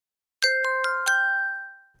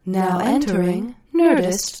Now entering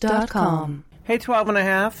Nerdist.com. Hey, 12 and a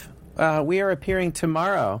half. We are appearing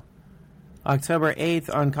tomorrow, October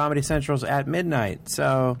 8th, on Comedy Central's At Midnight.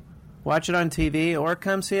 So watch it on TV or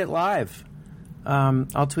come see it live.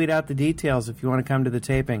 I'll tweet out the details if you want to come to the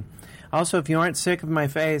taping. Also, if you aren't sick of my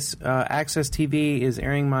face, Access TV is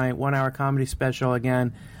airing my 1-hour comedy special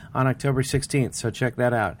again on October 16th, so check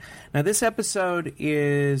that out. Now, this episode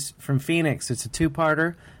is from Phoenix. It's a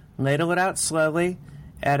two-parter. Ladle it out slowly,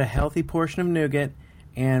 add a healthy portion of nougat,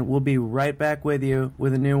 and we'll be right back with you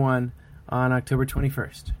with a new one on October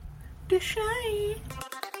 21st.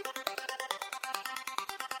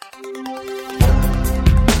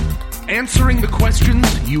 Answering the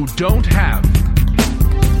questions you don't have.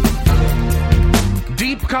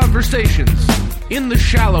 Deep conversations in the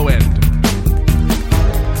shallow end.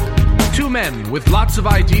 Two men with lots of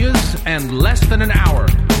ideas and less than an hour.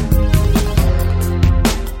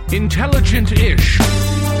 Intelligent-ish.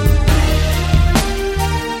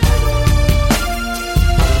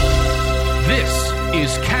 This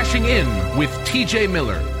is Cashing In with TJ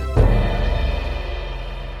Miller.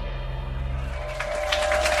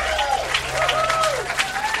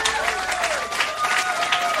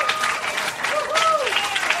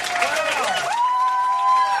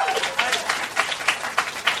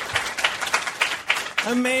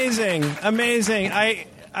 Amazing. I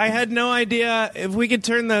had no idea if we could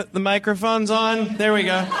turn the microphones on. There we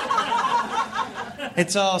go.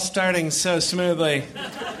 It's all starting so smoothly.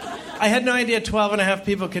 I had no idea 12 and a half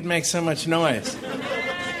people could make so much noise.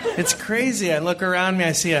 It's crazy. I look around me,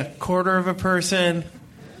 I see a quarter of a person,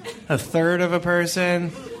 a third of a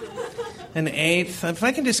person, an eighth. If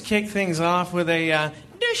I can just kick things off with a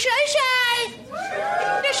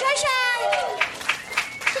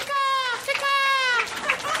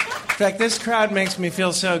In fact, this crowd makes me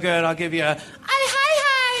feel so good. I'll give you a hi.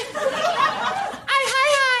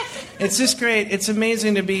 It's just great. It's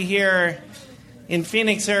amazing to be here in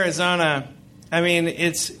Phoenix, Arizona. I mean,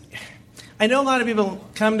 I know a lot of people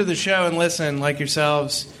come to the show and listen, like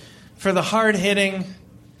yourselves, for the hard-hitting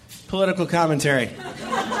political commentary.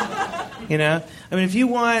 You know? I mean, if you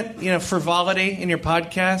want, frivolity in your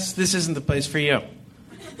podcast, this isn't the place for you.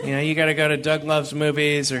 You got to go to Doug Loves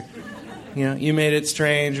Movies or You Made It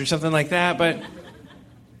Strange or something like that. But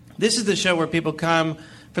this is the show where people come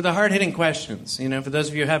for the hard-hitting questions. For those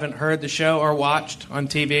of you who haven't heard the show or watched on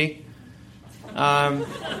TV,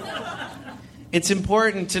 it's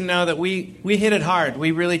important to know that we hit it hard.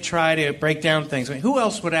 We really try to break down things. I mean, who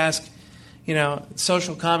else would ask,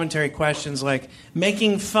 social commentary questions like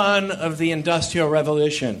making fun of the Industrial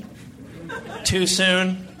Revolution? Too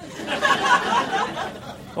soon?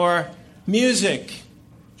 Or music,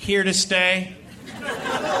 here to stay?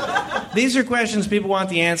 These are questions people want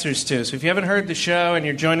the answers to. So if you haven't heard the show and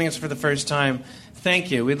you're joining us for the first time,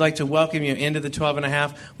 thank you. We'd like to welcome you into the 12 and a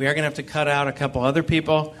half. We are going to have to cut out a couple other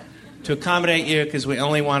people to accommodate you because we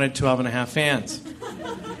only wanted 12 and a half fans.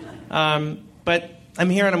 But I'm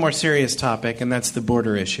here on a more serious topic, and that's the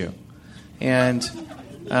border issue. And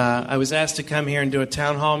I was asked to come here and do a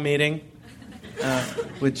town hall meeting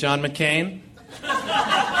with John Mccain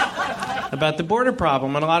about the border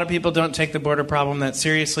problem. And a lot of people don't take the border problem that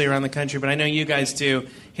seriously around the country, but I know you guys do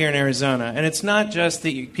here in Arizona. And it's not just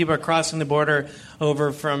that people are crossing the border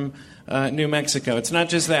over from New Mexico. It's not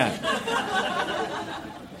just that.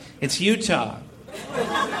 It's Utah.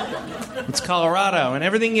 It's Colorado. And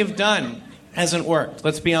everything you've done hasn't worked.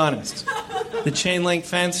 Let's be honest. The chain link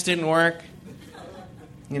fence didn't work.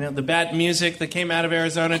 The bad music that came out of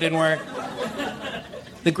Arizona didn't work.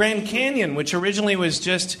 The Grand Canyon, which originally was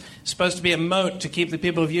just supposed to be a moat to keep the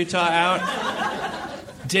people of Utah out,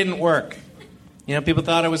 didn't work. People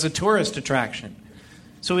thought it was a tourist attraction.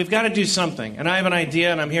 So we've got to do something. And I have an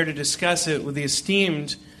idea, and I'm here to discuss it with the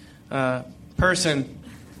esteemed person,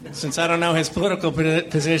 since I don't know his political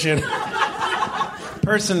position,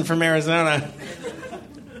 person from Arizona,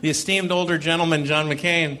 the esteemed older gentleman, John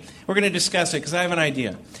McCain. We're going to discuss it because I have an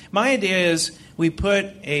idea. My idea is we put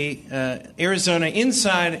Arizona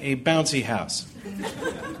inside a bouncy house.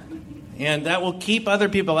 And that will keep other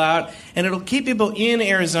people out, and it'll keep people in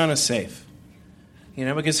Arizona safe.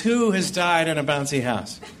 Because who has died in a bouncy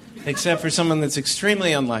house? Except for someone that's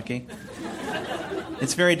extremely unlucky.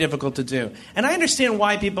 It's very difficult to do. And I understand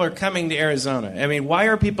why people are coming to Arizona. I mean, why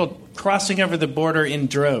are people crossing over the border in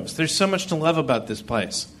droves? There's so much to love about this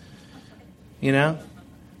place.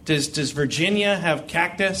 Does Virginia have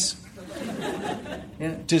cactus?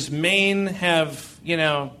 Does Maine have,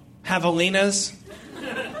 javelinas?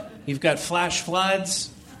 You've got flash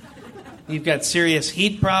floods. You've got serious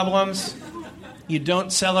heat problems. You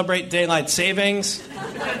don't celebrate daylight savings.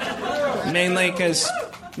 Mainly because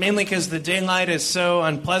mainly because the daylight is so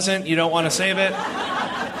unpleasant, you don't want to save it.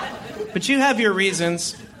 But you have your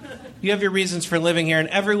reasons. You have your reasons for living here, and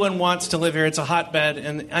everyone wants to live here. It's a hotbed,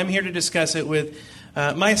 and I'm here to discuss it with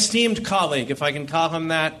my esteemed colleague, if I can call him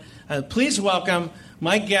that. Please welcome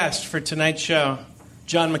my guest for tonight's show,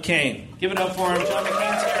 John Mccain. Give it up for him. John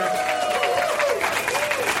McCain's here.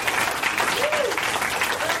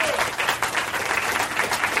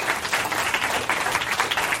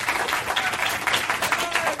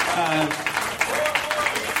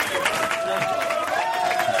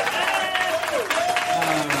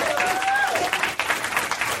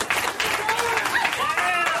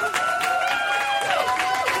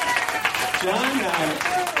 John,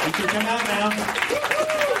 you can come out now.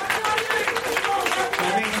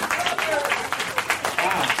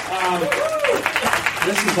 Wow.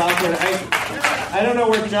 This is awkward. I don't know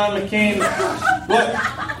where John McCain. What?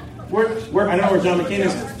 Where? I don't know where John McCain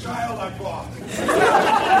is. This child I bought.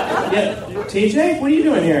 Yeah, TJ, what are you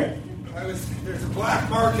doing here? There's a black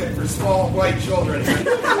market for small white children.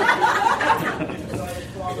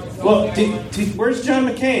 Well, where's John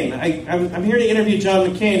McCain? I'm here to interview John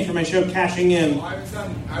McCain for my show Cashing In.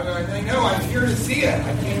 I know, I'm here to see it.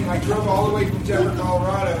 I drove all the way from Denver,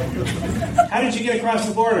 Colorado. How did you get across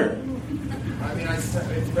the border? I mean, it's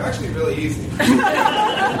actually really easy. You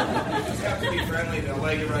just have to be friendly, they'll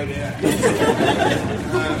let you right in.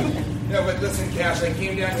 No, but listen, Cash, I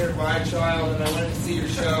came down here to buy a child, and I wanted to see your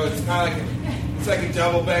show. It's kind of like a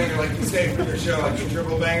double banger, like you say for your show, like the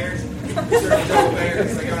triple bangers. Certain double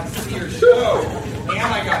bangers. I got to see your show, and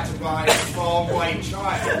I got to buy a small white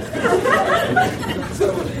child.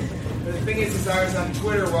 So the thing is I was on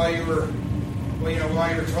Twitter while you were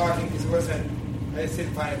talking, because I just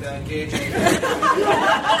didn't find it that engaging.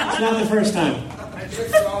 It's not the first time. I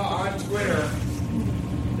just saw on Twitter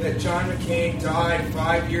that John McCain died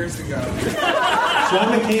 5 years ago.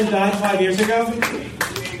 John McCain died 5 years ago?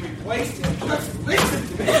 They replaced him. Just listen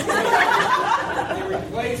to me. They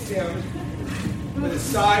replaced him with a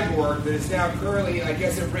cyborg that is now currently, I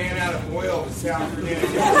guess it ran out of oil this afternoon.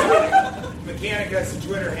 Mechanic has a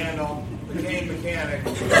Twitter handle, McCain Mechanic.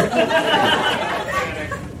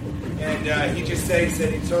 And he just said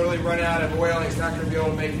he's totally run out of oil and he's not going to be able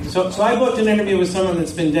to make it. So I booked an interview with someone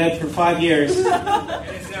that's been dead for 5 years.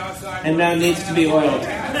 And now needs to be oiled.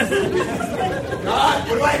 God,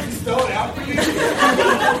 what do I have to spell it out for you? I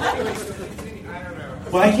don't know.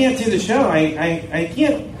 Well, I can't do the show. I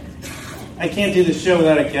can't do the show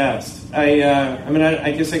without a guest. I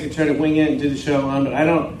guess I could try to wing it and do the show on, but I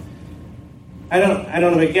don't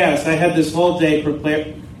have a guest. I had this whole day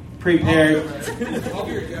prepared. I'll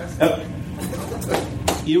be your guest.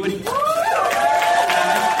 You would. You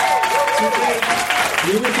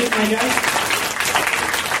would be my guest.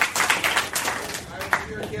 I would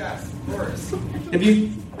be your guest, of course. Have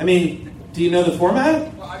you? Do you know the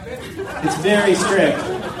format? Well, I bet It's very strict.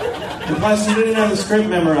 And plus, you didn't have the script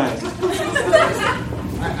memorized.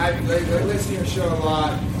 I listen to your show a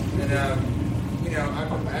lot, and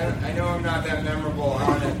I know I'm not that memorable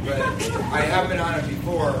on it, but I have been on it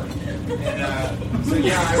before, and so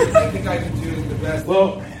yeah, I think I can do the best.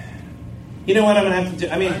 Well, you know what I'm gonna have to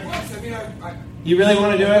do. You really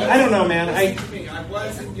want to do it? I don't know, man. I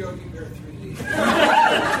was in Yogi Bear 3D.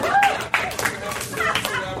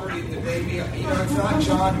 Celebrity, the baby. It's not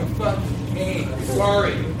John McCain.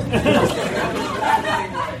 Sorry.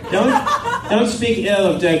 Don't speak ill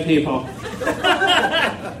of dead people.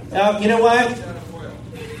 You know what?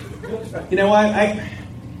 You know what?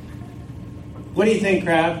 What do you think,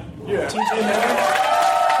 crowd? Yeah. TJ Miller?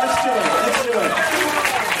 Let's do it.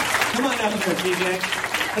 Come on up here, TJ.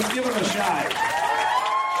 Let's give him a shot.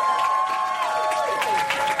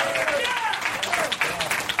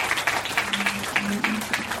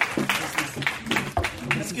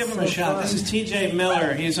 Let's give him a shot. This is TJ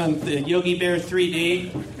Miller. He's on the Yogi Bear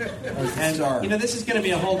 3D. And, this is going to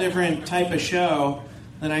be a whole different type of show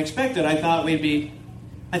than I expected. I thought we'd be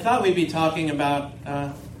talking about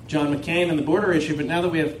John McCain and the border issue, but now that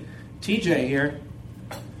we have TJ here.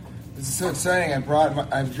 This is so exciting. I've brought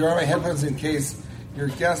my headphones in case your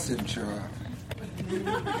guest didn't show up.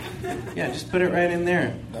 Yeah, just put it right in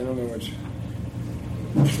there. I don't know which.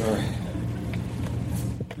 Sorry.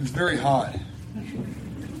 It was very hot.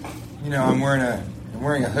 I'm wearing a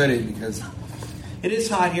hoodie because it is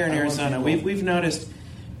hot here in Arizona. We've noticed.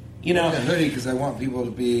 I'm wearing a hoodie because I want people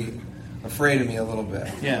to be afraid of me a little bit.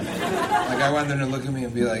 Yeah. Like, I want them to look at me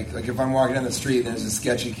and be like if I'm walking down the street and there's a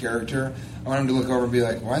sketchy character, I want them to look over and be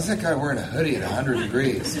like, why is that guy wearing a hoodie at 100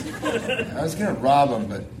 degrees? I was going to rob him,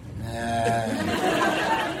 but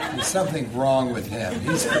there's something wrong with him.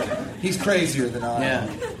 He's crazier than I am.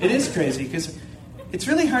 Yeah, it is crazy because, It's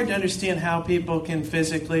really hard to understand how people can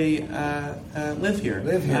physically live here.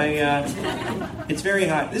 It's very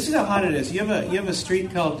hot. This is how hot it is. You have a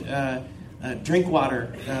street called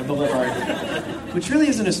Drinkwater Boulevard, which really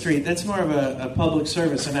isn't a street. That's more of a public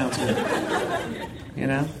service announcement. You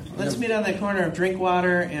know, let's meet on the corner of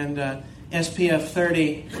Drinkwater and SPF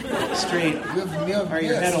 30 Street. Or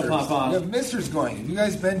your head will pop off. You have misters going. Have you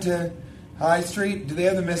guys been to High Street? Do they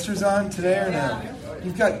have the misters on today or no?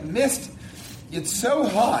 You've got mist. It's so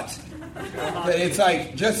hot that it's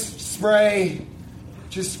like just spray.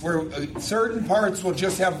 Just where certain parts will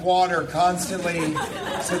just have water constantly,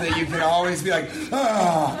 so that you can always be like,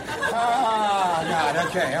 God,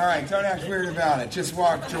 okay, all right, don't act weird about it. Just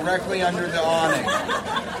walk directly under the awning.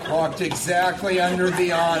 Walked exactly under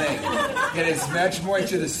the awning. Get as much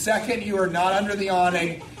moisture. The second you are not under the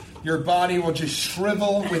awning, your body will just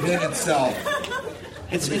shrivel within itself.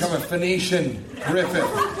 It's become a Phoenician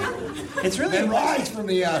Griffith. It's really then rise from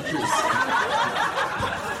the ashes.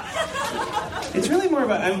 It's really more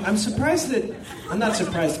about. I'm surprised that. I'm not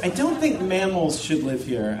surprised. I don't think mammals should live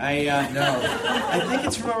here. No. I think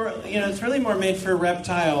it's more. It's really more made for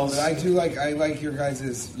reptiles. But I like your guys'.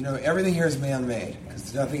 Everything here is man-made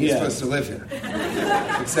because nothing is supposed to live here,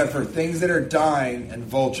 except for things that are dying and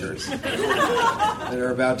vultures that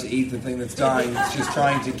are about to eat the thing that's dying. It's just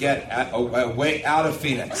trying to get away out of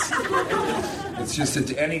Phoenix. It's just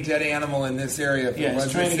any dead animal in this area.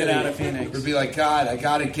 It's trying to get out of Phoenix. Would be like, God, I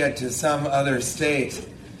got to get to some other state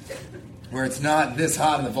where it's not this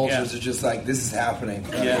hot, and the vultures are just like, this is happening.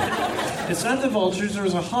 Yeah, it's not the vultures. There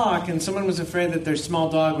was a hawk, and someone was afraid that their small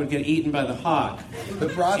dog would get eaten by the hawk.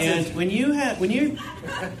 And when you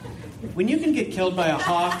can get killed by a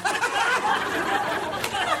hawk,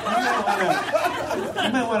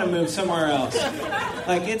 you might want to move somewhere else.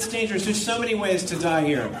 Like, it's dangerous. There's so many ways to die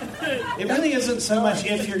here. It really isn't so much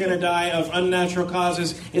if you're going to die of unnatural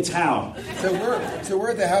causes, it's how. So we're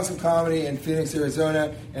at the House of Comedy in Phoenix,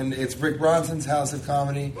 Arizona, and it's Rick Bronson's House of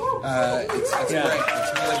Comedy. It's great.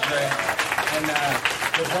 It's really great. And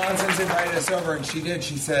the Bronsons invited us over, and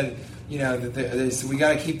she said, that we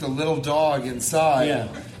got to keep the little dog inside. Yeah.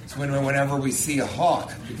 So whenever we see a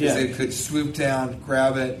hawk, because it could swoop down,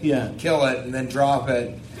 grab it, kill it, and then drop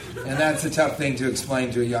it. And that's a tough thing to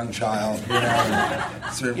explain to a young child.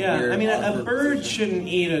 Sort of weird, I mean, a bird shouldn't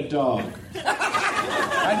eat a dog.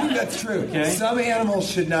 I think that's true. Okay. Some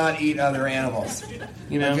animals should not eat other animals.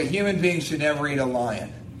 Like a human being should never eat a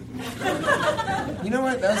lion. You know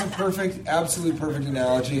what? That was absolute perfect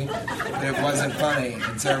analogy, but it wasn't funny.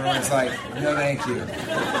 And so everyone's like, no thank you.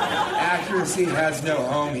 Accuracy has no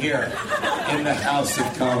home here in the House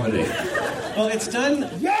of Comedy. Well, it's done...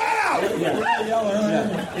 Yeah!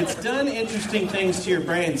 It's done interesting things to your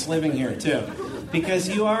brains living here, too. Because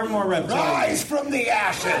you are more reptilian. Rise from the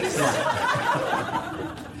ashes!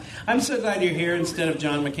 I'm so glad you're here instead of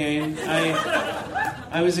John McCain.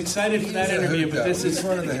 I was excited for that interview, but this is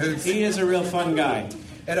one of the hoots. He is a real fun guy.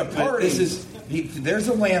 At a party, there's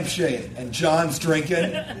a lampshade, and John's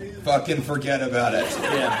drinking. Fucking forget about it.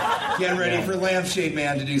 Yeah. Get ready for Lampshade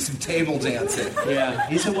Man to do some table dancing. Yeah,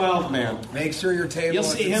 he's a wild man. Make sure your table You'll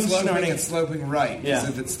see him snorting. It's sloping right. Yeah. Because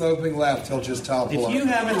if it's sloping left, he'll just topple If you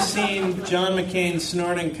haven't seen John McCain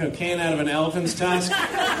snorting cocaine out of an elephant's tusk,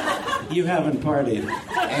 you haven't partied.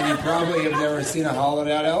 And you probably have never seen a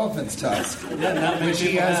hollowed-out elephant's tusk. Yeah, not many which he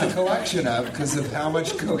people has have. a collection of because of how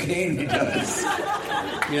much cocaine he does.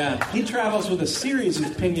 Yeah, he travels with a series of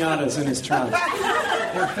piñatas in his trunk.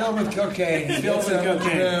 They're filled with cocaine. Filled with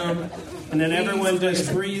cocaine. And then everyone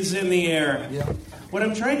just breathes in the air. Yeah. What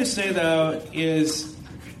I'm trying to say, though, is,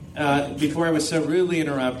 before I was so rudely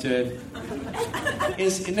interrupted, but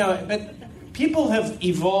people have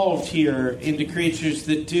evolved here into creatures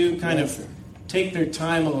that do kind of take their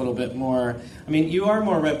time a little bit more. I mean, you are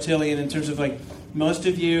more reptilian in terms of, like, most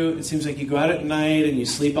of you, it seems like you go out at night and you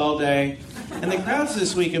sleep all day. And the crowds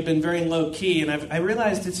this week have been very low-key, and I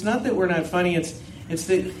realized it's not that we're not funny, it's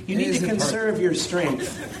that you need to conserve your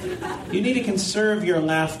strength. You need to conserve your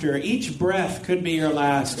laughter. Each breath could be your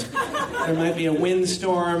last. There might be a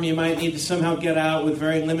windstorm. You might need to somehow get out with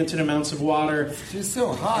very limited amounts of water. It's just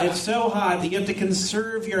so hot. It's so hot that you have to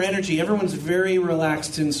conserve your energy. Everyone's very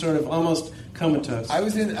relaxed and sort of almost comatose. I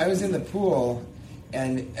was in the pool,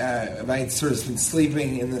 and I'd sort of been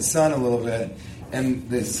sleeping in the sun a little bit, and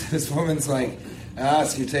this woman's like,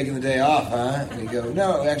 so you're taking the day off, huh? And you go,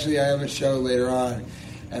 no, actually I have a show later on.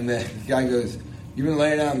 And the guy goes, you've been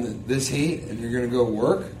laying out in this heat and you're going to go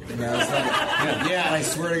work? And I was like, yeah. And I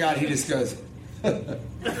swear to God, he just goes,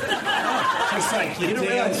 Just like you don't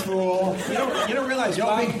damn realize- fool. You don't realize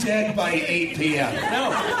You'll be dead by 8 p.m.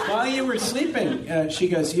 No, while you were sleeping, she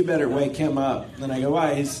goes, "You better wake him up." And I go,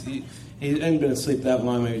 "Why? He hasn't been asleep that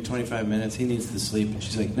long, maybe 25 minutes. He needs to sleep." And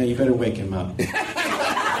she's like, "No, you better wake him up." And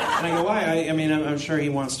I go, "Why?" I mean, I'm sure he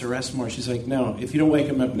wants to rest more. She's like, "No, if you don't wake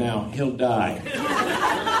him up now, he'll die."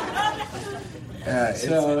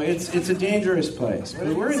 So it's a dangerous place.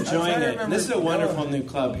 But we're enjoying it. This is a wonderful new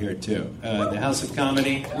club here, too. The House of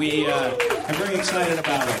Comedy. We are very excited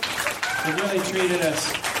about it. They've really treated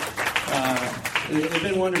us. They've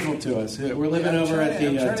been wonderful to us. We're living over at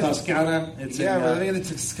the Toscana. We're living in the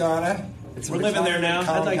Toscana. We're living there now.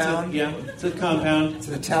 Compound. I'd like to, it's a compound. It's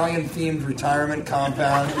an Italian-themed retirement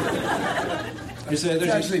compound. It's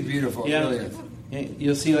actually beautiful. Yeah. It really is.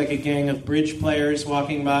 You'll see like a gang of bridge players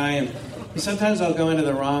walking by, and sometimes I'll go into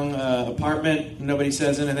the wrong apartment and nobody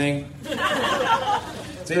says anything.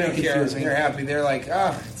 They don't care. They're happy. They're like,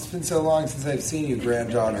 it's been so long since I've seen you,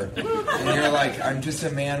 granddaughter. And you're like, I'm just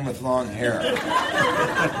a man with long hair.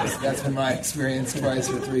 That's been my experience twice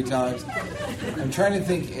or 3 times. I'm trying to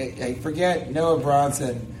think. I forget Noah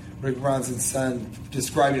Bronson, Rick Bronson's son,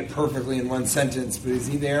 described it perfectly in one sentence, but is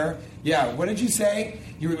he there? Yeah, what did you say?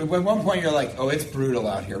 At one point you're like, oh, it's brutal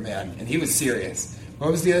out here, man. And he was serious.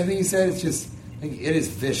 What was the other thing he said? It's just, it is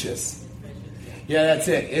vicious. Yeah, that's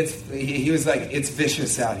it. He was like, it's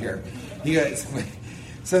vicious out here. He got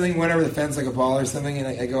something went over the fence like a ball or something, and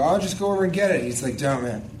I go, I'll just go over and get it. He's like, don't,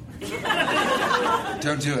 man.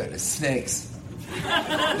 Don't do it. It's snakes.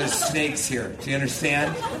 There's snakes here. Do you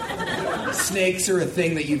understand? Snakes are a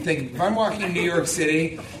thing that you think. If I'm walking in New York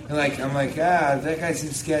City, and I'm like, that guy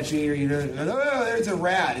seems sketchy, or oh, there's a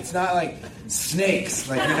rat. It's not like snakes.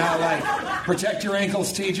 Like, you're not like, protect your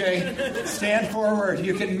ankles, TJ. Stand forward.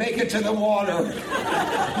 You can make it to the water.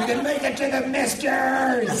 You can make it to the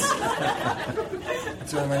misters.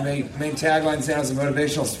 That's one of my main taglines now as a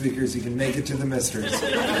motivational speaker is you can make it to the misters.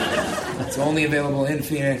 It's only available in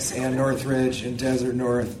Phoenix and Northridge and Desert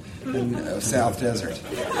North and South Desert.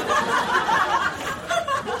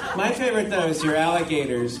 My favorite though is your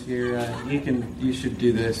alligators. You should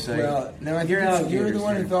do this. Well, no, I think you were the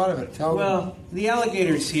one who thought of it. Tell me. The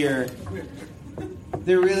alligators here,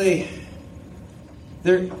 they're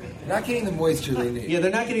not getting the moisture they need. Yeah,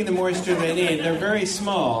 they're not getting the moisture they need. They're very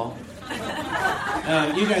small.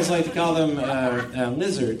 You guys like to call them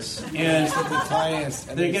lizards, and the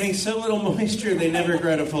tiniest. They're getting so little moisture they never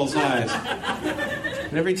grow to full size.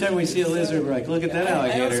 And every time we see a lizard, we're like, "Look at that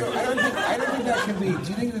alligator." I don't think that can be. Do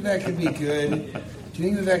you think that can be good? Do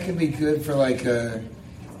you think that can be good for like a?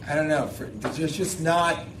 I don't know. There's just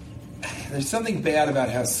not. There's something bad about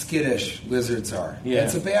how skittish lizards are. Yeah.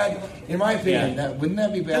 It's a bad, in my opinion. Yeah. Wouldn't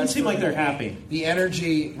that be bad? Doesn't seem like they're happy. The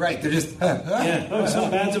energy, right? They're just. Yeah. Oh,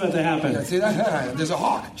 something bad's about to happen. See that? There's a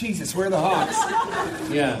hawk. Jesus, where are the hawks?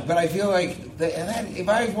 Yeah. But I feel like if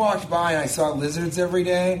I walked by and I saw lizards every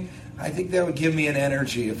day, I think that would give me an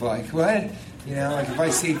energy of like, what? You know, like if I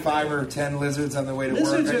see 5 or 10 lizards on the way to work,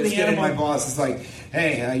 I just get in, my boss is like,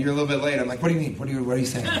 hey, you're a little bit late. I'm like, what do you mean? What are you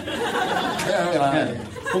saying?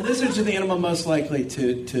 Well, lizards are the animal most likely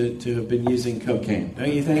to have been using cocaine,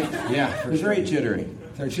 don't you think? Yeah. They're very jittery.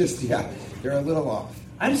 They're just, they're a little off.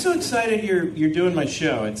 I'm so excited you're doing my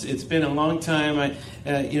show. It's been a long time.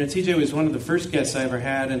 TJ was one of the first guests I ever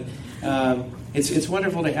had, and it's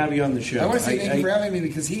wonderful to have you on the show. I want to say thank you for having me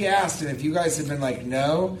because he asked, and if you guys had been like,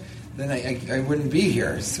 no, then I wouldn't be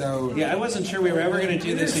here. So yeah, I wasn't sure we were ever going to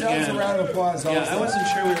do this again. A round of applause. Yeah, I wasn't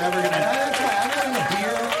sure we were ever going to. That's right. I'm having a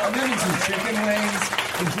beer. I'm having some chicken wings.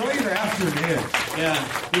 Enjoy your afternoon.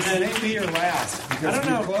 Yeah, this may be your last because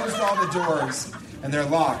we closed all the doors and they're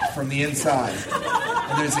locked from the inside.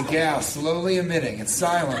 And there's a gas slowly emitting. It's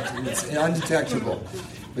silent and it's undetectable.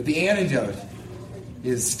 But the antidote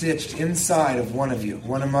is stitched inside of one of you.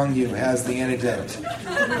 One among you has the antidote.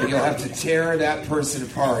 But you'll have to tear that person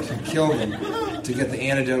apart and kill them to get the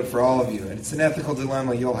antidote for all of you. And it's an ethical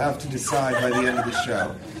dilemma you'll have to decide by the end of the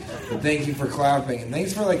show. But thank you for clapping. And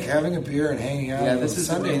thanks for having a beer and hanging out. Yeah, this is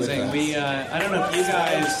amazing. I don't know if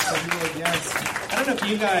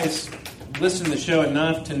you guys listen to the show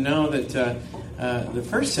enough to know that the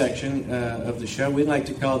first section of the show we'd like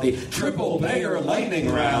to call the Triple Banger Lightning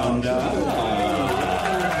Round.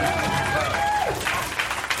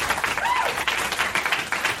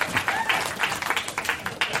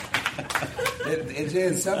 It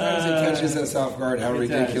is. Sometimes it catches us off guard how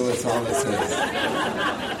ridiculous all this is.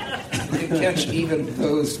 You catch even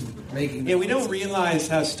those making. Yeah, we don't realize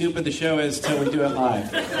how stupid the show is till we do it live.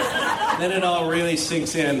 Then it all really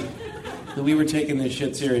sinks in that we were taking this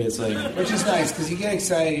shit seriously. Which is nice, because you get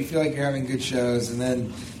excited, you feel like you're having good shows, and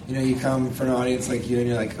then you come for an audience like you and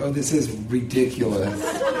you're like, oh, this is ridiculous.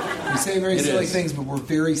 We say very silly things, but we're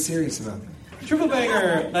very serious about them. Triple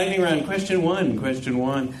Banger Lightning Round. Question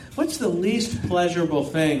one. What's the least pleasurable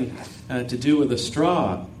thing to do with a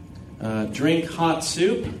straw? Drink hot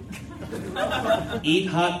soup? Eat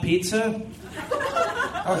hot pizza?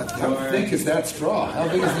 Oh, how thick is that straw? How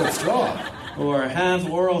big is that straw? Or have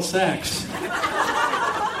oral sex?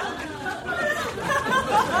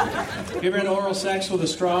 You ever had oral sex with a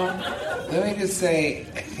straw? Let me just say,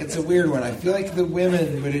 it's a weird one. I feel like the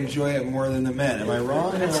women would enjoy it more than the men. Am I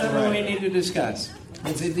wrong? That's something we need to discuss.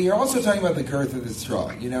 You're also talking about the girth of the straw,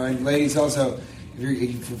 and ladies also,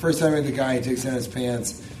 if the first time with the guy, he takes down his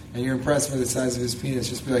pants, and you're impressed with the size of his penis,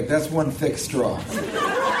 just be like, that's one thick straw.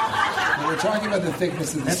 When we're talking about the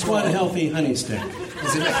thickness of the straw. That's one healthy honey stick.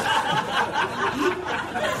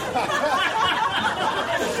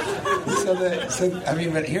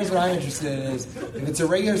 But here's what I'm interested in is, if it's a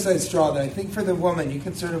regular sized straw, then I think for the woman, you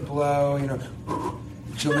can sort of blow,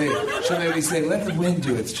 she'll maybe say, let the wind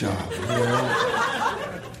do its job,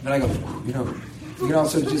 But I go, you can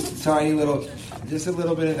also just a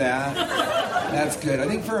little bit of that. That's good. I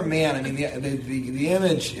think for a man, the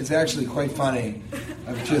image is actually quite funny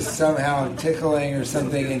of just somehow tickling or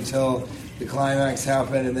something until the climax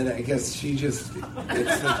happened, and then I guess it's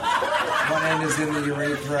one end is in the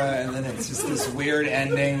urethra, and then it's just this weird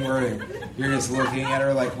ending where you're just looking at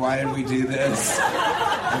her like, why did we do this?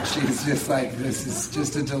 And she's just like, this is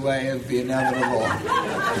just a delay of the inevitable.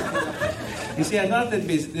 You see, I thought that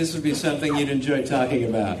this would be something you'd enjoy talking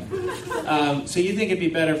about. So you think it'd be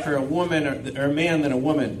better for a woman or a man than a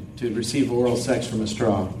woman to receive oral sex from a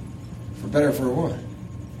straw? Better for a woman.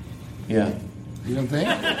 Yeah. You don't think?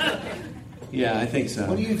 Yeah, I think so.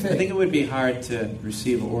 What do you think? I think it would be hard to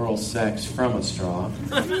receive oral sex from a straw.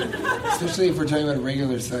 Especially if we're talking about a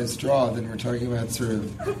regular-sized straw, then we're talking about sort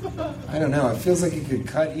of, I don't know, it feels like it could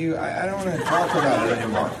cut you. I don't want to talk about it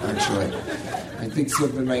anymore, actually. I think so,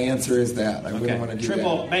 but my answer is that. I wouldn't want to do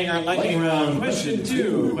Triple that. Banger Lightning Round. Question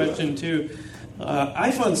two.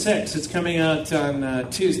 iPhone 6, it's coming out on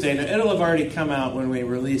Tuesday. Now, it'll have already come out when we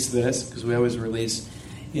release this, because we always release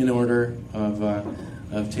in order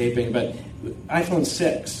of taping, but iPhone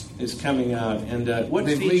 6 is coming out, and what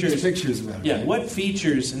They've features? Leaked pictures about it. Yeah, what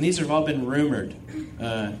features? And these have all been rumored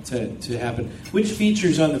to happen. Which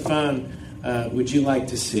features on the phone would you like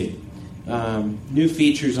to see? New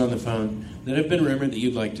features on the phone that have been rumored that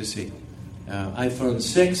you'd like to see. iPhone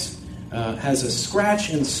 6 has a scratch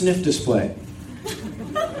and sniff display.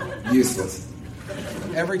 Useless.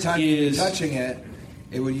 Every time you're touching it,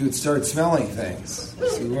 you would start smelling things.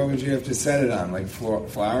 So what would you have to set it on? Like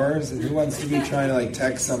flowers? And who wants to be trying to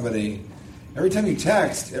text somebody? Every time you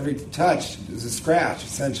text, every touch is a scratch,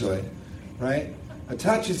 essentially. Right? A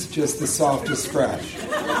touch is just the softest scratch.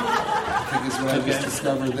 I think is what I just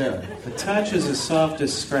discovered there. A touch is the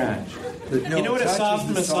softest scratch. You know what a soft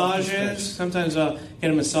massage is? Sometimes I'll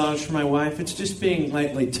get a massage for my wife. It's just being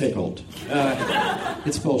lightly tickled.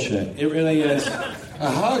 It's bullshit. It really is. A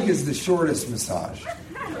hug is the shortest massage.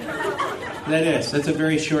 That's a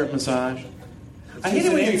very short massage. I hate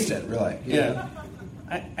it when instant, really. Yeah.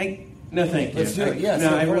 No, thank you. Let's do it. Yeah.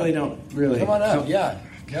 No, I really don't. Really. Come on up. Yeah.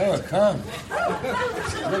 Go. Come.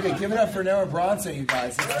 Look, give it up for Noah Bronson, you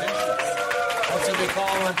guys. It's vicious. That's what they call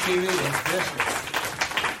him on TV. It's vicious.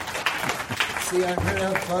 See, I'm here to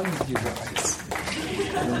have fun with you guys.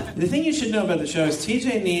 The thing you should know about the show is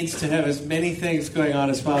TJ needs to have as many things going on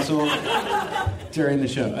as possible during the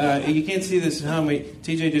show. You can't see this at home.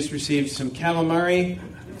 TJ just received some calamari.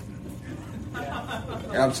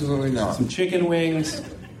 Absolutely not. Some chicken wings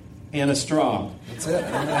and a straw. That's it.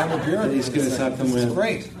 I'm going to have a beer. He's going to suck them with. It's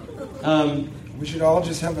great. We should all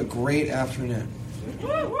just have a great afternoon.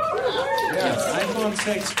 Yes. iPhone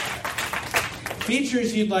 6.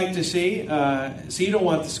 Features you'd like to see. So you don't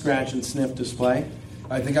want the scratch and sniff display.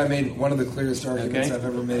 I think I made one of the clearest arguments I've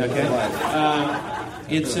ever made in my life.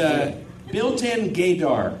 It's built-in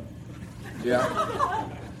gaydar. Yeah.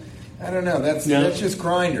 I don't know. That's just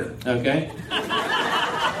Grindr. Okay.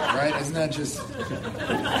 Right? Isn't that just...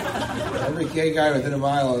 Every gay guy within a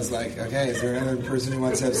mile is like, okay, is there another person who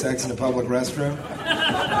wants to have sex in a public restroom?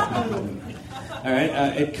 All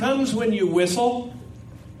right. It comes when you whistle.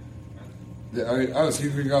 Oh, so you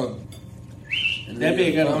can go... That'd be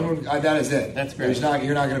a good one. That is it. That's great.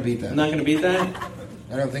 You're not going to beat that. I'm not going to beat that?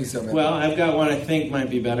 I don't think so, man. Well, I've got one I think might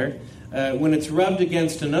be better. When it's rubbed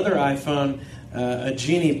against another iPhone, a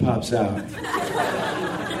genie pops out.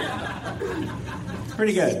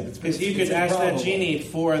 Pretty good. Because you could ask that genie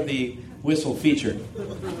for the whistle feature.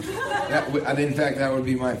 In fact, that would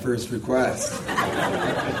be my first request.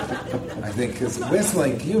 I think, because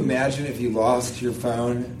whistling, can you imagine if you lost your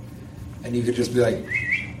phone and you could just be like,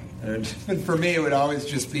 and for me, it would always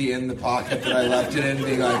just be in the pocket that I left it in,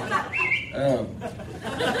 being like, oh.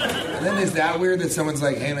 And then is that weird that someone's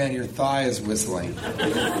like, hey man, your thigh is whistling?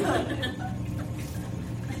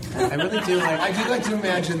 I really do like... I do like to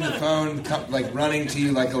imagine the phone like running to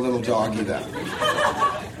you like a little doggy, though.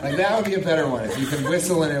 Like, that would be a better one. If you can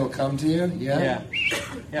whistle and it'll come to you, yeah?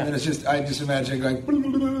 And then it's just, I just imagine it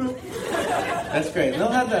going... That's great. They'll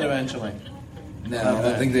have that eventually. No, I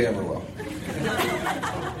don't think they ever will.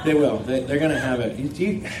 They will. They're going to have it.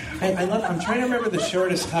 I'm trying to remember the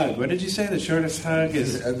shortest hug. What did you say? The shortest hug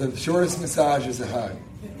is... The shortest massage is a hug.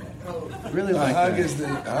 I really like a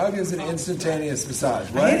that. hug is an instantaneous massage,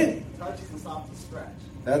 right? I hate it. Touch is the softest scratch.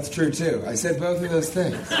 That's true, too. I said both of those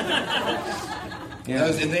things.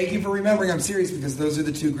 And thank you for remembering. I'm serious, because those are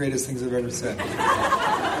the two greatest things I've ever said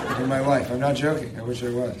in my life. I'm not joking. I wish I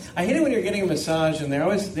was. I hate it when you're getting a massage and they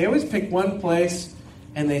always pick one place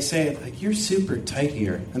and they say, like, you're super tight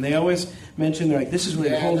here. And they always mention, they're like, this is where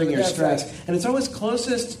you're holding your stress. Right. And it's always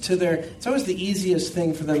closest to it's always the easiest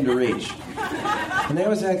thing for them to reach. And they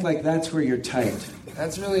always act like that's where you're tight.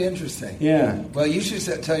 That's really interesting. Yeah. Well, you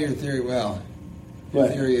should tell your theory well. Your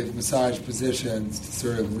theory of massage positions to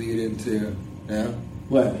sort of lead into,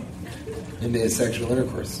 What? Into sexual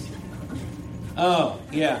intercourse. Oh,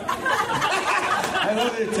 yeah. I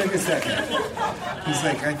love that it took a second. He's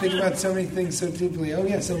like, I think about so many things so deeply. Oh,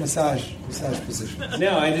 yeah, so massage positions.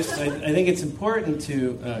 No, I think it's important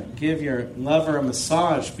to give your lover a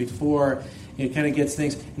massage before it kind of gets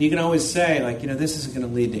things. And you can always say, like, this isn't going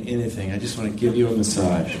to lead to anything. I just want to give you a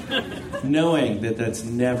massage. Knowing that that's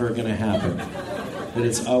never going to happen. That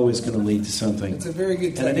it's always going to lead to something. It's a very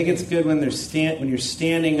good technique. And I think it's good when you're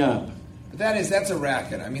standing up. But that's a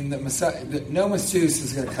racket. I mean, no masseuse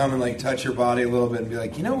is going to come and like touch your body a little bit and be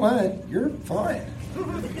like, you know what, you're fine.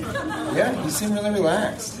 Yeah, you seem really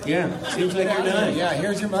relaxed. Yeah, seems like you're done. Yeah,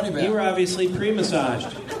 here's your money back. You were obviously pre-massaged.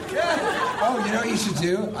 Yeah. Oh, you know what you should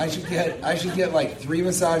do? I should get like 3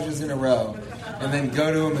 massages in a row, and then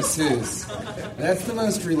go to a masseuse. That's the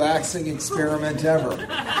most relaxing experiment ever.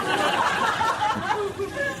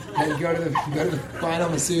 And go to the final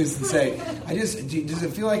masseuse and say, does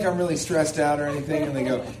it feel like I'm really stressed out or anything? And they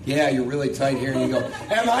go, yeah, you're really tight here. And you go,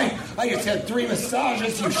 am I? I just had 3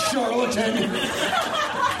 massages, you charlatan.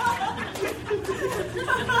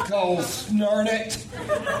 Go snarn it.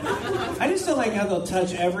 I just don't like how they'll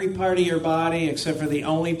touch every part of your body except for the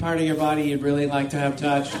only part of your body you'd really like to have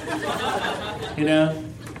touched.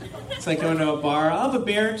 It's like going to a bar. I'll have a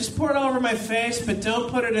beer. Just pour it all over my face, but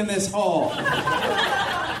don't put it in this hole.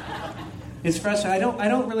 It's frustrating. I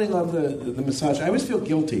don't really love the massage. I always feel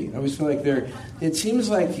guilty. I always feel like it seems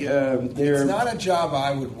like they're... It's not a job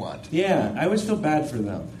I would want. Yeah, I always feel bad for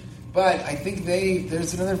them. But I think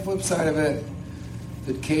there's another flip side of it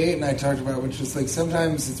that Kate and I talked about, which is like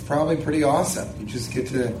sometimes it's probably pretty awesome. You just get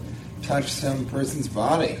to touch some person's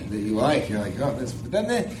body that you like. You're like, oh, this. But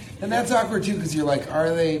then that's awkward too, because you're like,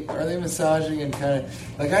 are they massaging and kind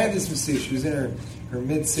of like I had this masseuse. She was in her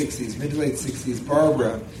mid to late 60s,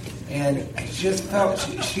 Barbara, and I just felt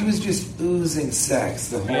she was just oozing sex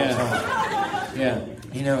the whole time. Yeah.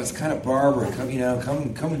 It's kind of Barbara. Come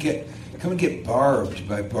get barbed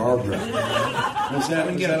by Barbara. Come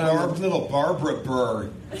and get a barbed little Barbara burr.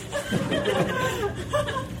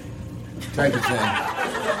 Type of thing.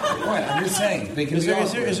 What? I'm just saying. Is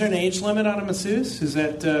there an age limit on a masseuse? Is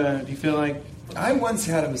that, do you feel like... I once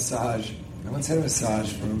had a massage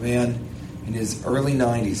from a man in his early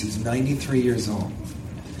 90s. He was 93 years old.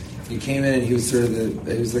 He came in and he was he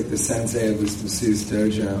was like the sensei of this masseuse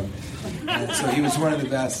dojo. And so he was one of the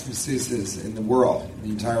best masseuses in the world, the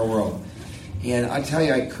entire world. And I tell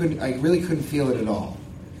you, I really couldn't feel it at all.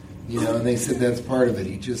 And they said that's part of it.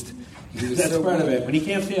 He was that's so part weak. of it, but he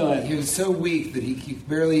can't feel it. He was so weak that he could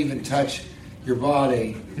barely even touch your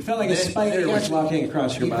body. It felt like a spider was walking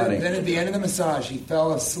across your body. Then at the end of the massage, he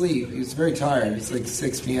fell asleep. He was very tired. It was like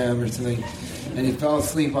 6 p.m. or something. And he fell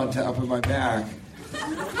asleep on top of my back.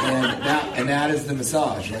 And that is the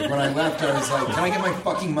massage. Like when I left, I was like, can I get my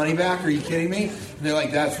fucking money back? Are you kidding me? And they're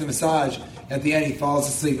like, that's the massage. At the end, he falls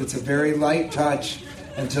asleep. It's a very light touch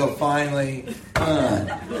until finally,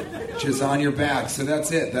 just on your back. So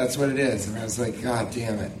that's it. That's what it is. And I was like, God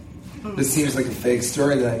damn it. This seems like a fake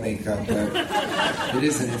story that I make up, but it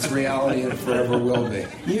isn't. It's reality and it forever will be.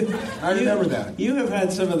 I remember that. You have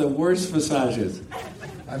had some of the worst massages.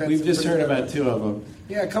 We've just heard about 2 of them.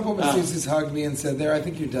 Yeah, a couple of masseuses hugged me and said, I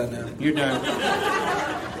think you're done now. You're done.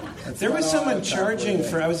 There was someone charging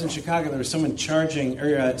for. I was in Chicago. There was someone charging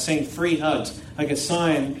or saying free hugs, like a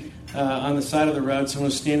sign on the side of the road. Someone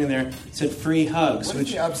was standing there, said free hugs. What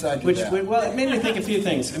is the upside to that? Well, it made me think a few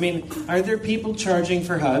things. I mean, are there people charging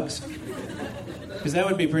for hugs? Because that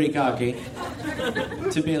would be pretty cocky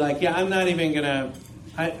to be like, yeah, I'm not even gonna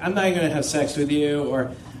have sex with you,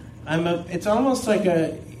 or it's almost like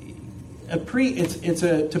to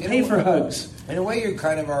pay for hugs. In a way, you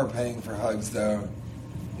kind of are paying for hugs, though.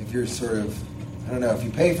 If you're sort of, I don't know, if you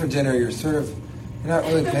pay for dinner, you're not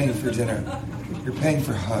really paying for dinner. You're paying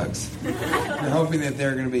for hugs. You're hoping that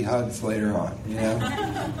there are going to be hugs later on, you know?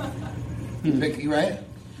 Right?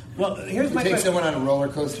 Well, here's my question. Take someone on a roller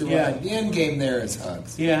coaster ride. Yeah. The end game there is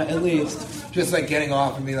hugs. Yeah, at least. Just like getting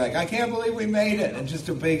off and being like, I can't believe we made it, and just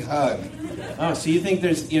a big hug. Oh, so you think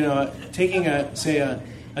there's, taking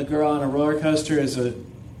a girl on a roller coaster is a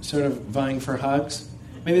sort of vying for hugs?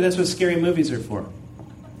 Maybe that's what scary movies are for.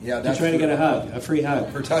 Yeah, that's to try to get a hug, a free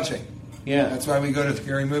hug. For touching. Yeah. That's why we go to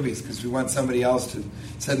scary movies, because we want somebody else to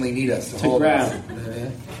suddenly need us, to hold grab. us. Yeah.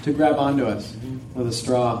 To grab onto us with a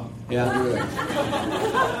straw.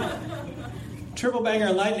 Yeah. Triple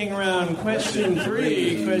banger lightning round. Question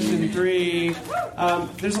three. There's a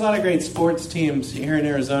lot of great sports teams here in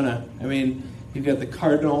Arizona. I mean, you've got the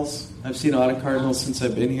Cardinals. I've seen a lot of Cardinals since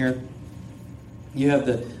I've been here. You have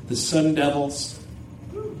the Sun Devils.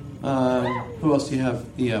 Who else do you have?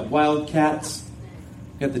 The Wildcats.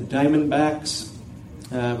 You got the Diamondbacks.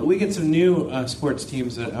 But we get some new sports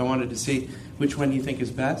teams that I wanted to see which one you think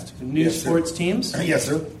is best. New sports teams. Yes,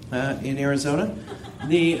 sir. In Arizona.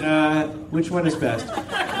 Which one is best?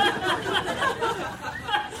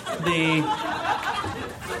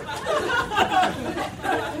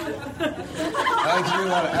 I like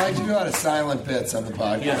to do a lot of silent bits on the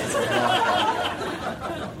podcast. Yeah.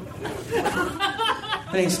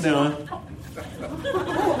 Thanks, Noah.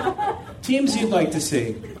 Teams you'd like to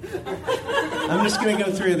see. I'm just going to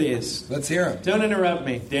go through these. Let's hear them. Don't interrupt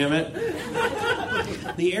me, damn it.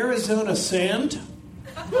 The Arizona Sand.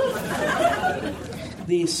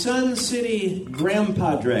 The Sun City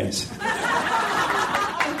Grampadres.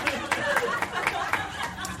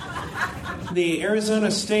 The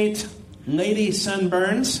Arizona State Lady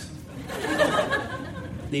Sunburns.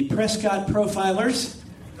 The Prescott Profilers.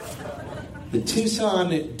 The Tucson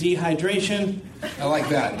Dehydration. I like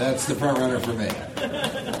that. That's the front runner for me.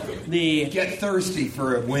 The Get thirsty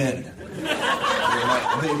for a win,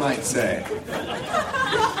 they might say.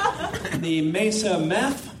 The Mesa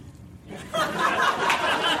Meth.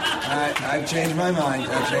 I've changed my mind.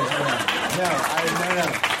 No.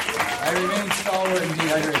 I remain stalwart in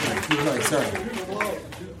dehydration. Keep going, sorry.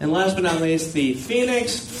 And last but not least, the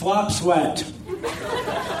Phoenix Flop Sweat.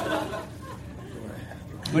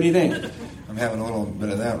 What do you think? I'm having a little bit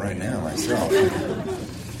of that right now myself.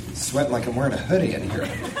 Sweating like I'm wearing a hoodie in here.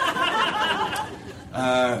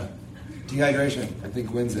 Dehydration, I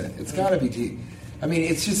think, wins it. It's got to be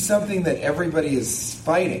it's just something that everybody is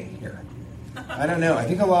fighting here. I don't know. I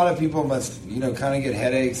think a lot of people must, kind of get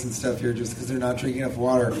headaches and stuff here just because they're not drinking enough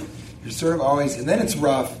water. You're sort of always, and then it's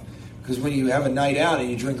rough because when you have a night out and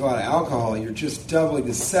you drink a lot of alcohol, you're just doubling.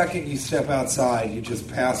 The second you step outside, you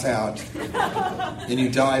just pass out and you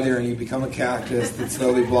die there and you become a cactus that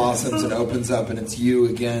slowly blossoms and opens up, and it's you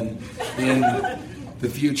again in the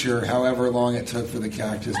future, however long it took for the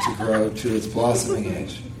cactus to grow to its blossoming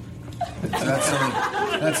age.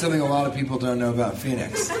 That's something a lot of people don't know about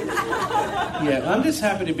Phoenix. Yeah, I'm just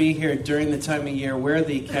happy to be here during the time of year where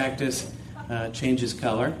the cactus changes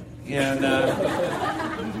color. And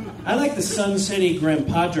I like the Sun City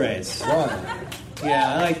Grampadres. Why?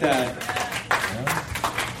 Yeah, I like that.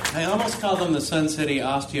 I almost call them the Sun City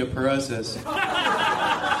Osteoporosis.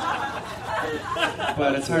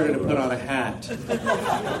 But it's harder to put on a hat.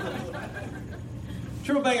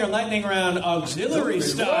 Triple banger lightning round, auxiliary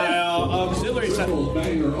style. Triple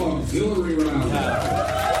banger auxiliary round.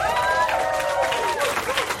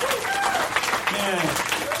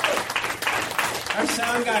 Our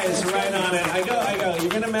sound guy is right on it. I go, you're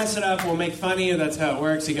going to mess it up, we'll make fun of you, that's how it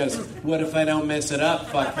works. He goes, what if I don't mess it up,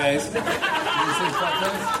 fuckface? Did you say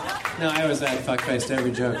fuckface? No, I always add fuckface to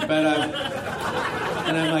every joke. But,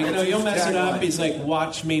 and I'm like, no, you'll mess it up. He's like,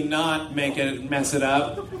 watch me not mess it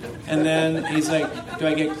up. And then he's like, do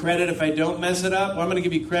I get credit if I don't mess it up? Well, I'm going to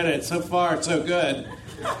give you credit. So far, it's so good.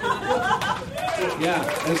 Yeah,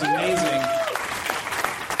 it was amazing.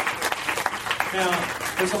 Now,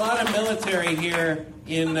 there's a lot of military here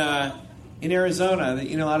in Arizona.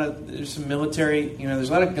 There's some military. There's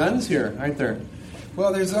a lot of guns here, aren't there?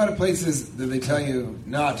 Well, there's a lot of places that they tell you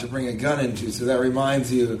not to bring a gun into, so that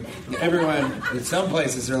reminds you, everyone, in some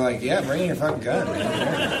places they're like, yeah, bring your fucking gun.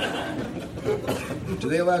 Do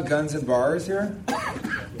they allow guns in bars here? You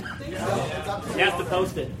have to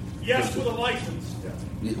post it. Yes, with a license.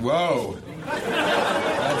 Whoa.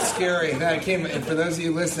 That's scary. That came, and for those of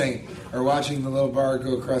you listening or watching the little bar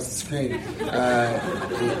go across the screen,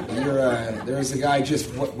 there was a guy just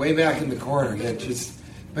way back in the corner. He had just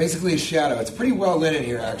basically a shadow. It's pretty well lit in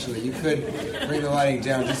here, actually. You could bring the lighting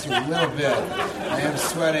down just a little bit. I am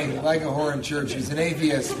sweating like a whore in church. He's an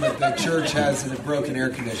atheist, but the church has a broken air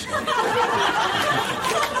conditioner.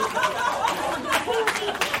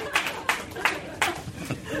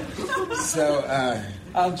 So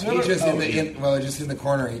he just just in the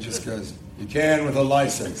corner. He just goes, "You can with a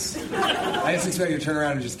license." I just expect you to turn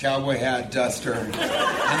around and just cowboy hat, duster,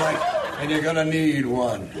 and you're gonna need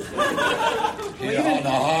one. Here on the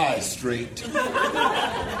high street.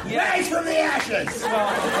 Rise from the ashes.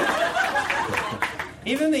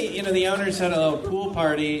 Even the owners had a little pool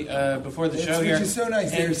party before the show here. Which is so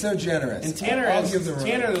nice. They're so generous. And Tanner, he's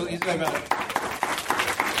like about.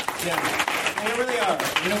 Yeah. They really are.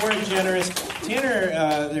 We're generous.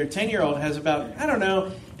 Tanner, their 10-year-old, has about, I don't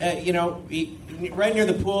know, right near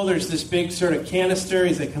the pool, there's this big sort of canister.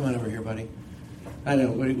 He's like, come on over here, buddy. I don't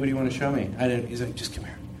know, what do you want to show me? He's like, just come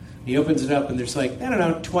here. He opens it up, and there's like, I don't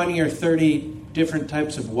know, 20 or 30 different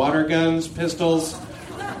types of water guns, pistols,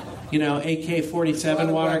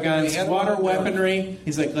 AK-47 water guns, water weaponry.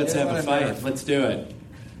 He's like, let's have a fight. Let's do it.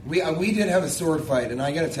 We did have a sword fight, and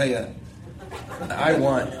I got to tell you, I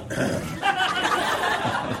won.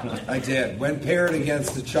 I did. When paired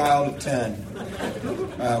against a child of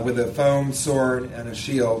 10 with a foam sword and a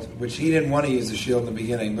shield, which he didn't want to use a shield in the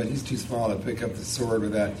beginning, but he's too small to pick up the sword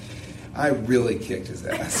with that. I really kicked his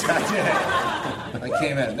ass. I did. I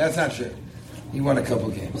came in. That's not true. He won a couple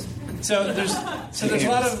games. So there's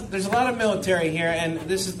a lot of military here, and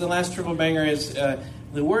this is the last triple banger is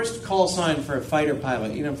the worst call sign for a fighter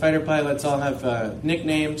pilot. Fighter pilots all have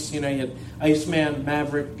nicknames. You had Iceman,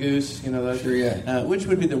 Maverick, Goose. Those. Sure, yeah. Which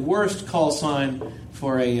would be the worst call sign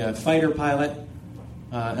for a fighter pilot?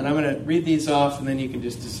 And I'm going to read these off, and then you can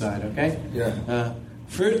just decide. Okay? Yeah.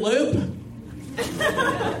 Fruit Loop.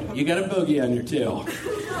 You got a bogey on your tail.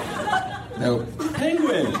 Nope.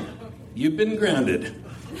 Penguin. You've been grounded.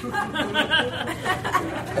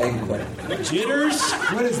 Penguin. Jitters.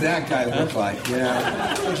 What does that guy look like?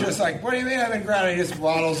 It's just like, what do you mean I've been grounded? He just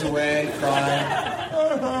waddles away, crying.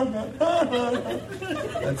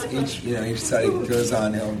 That's each side he goes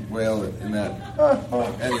on, he'll wail in that.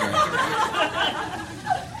 Anyway.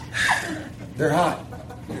 They're hot.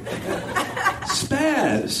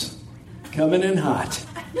 Spaz. Coming in hot.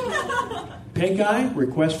 Pink eye.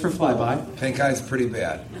 Request for flyby. Pink eye's pretty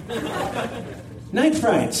bad. Night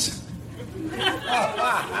frights.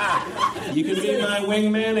 You can be my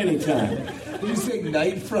wingman anytime. Did you say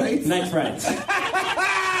night frights? Night frights.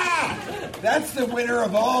 That's the winner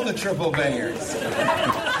of all the triple bangers.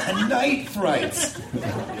 Night frights.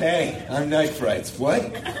 Hey, I'm night frights.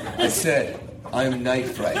 What? I said, I'm night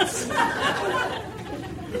frights.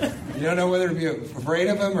 You don't know whether to be afraid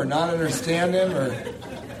of him or not understand him or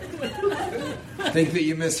think that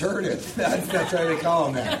you misheard it. That's why they call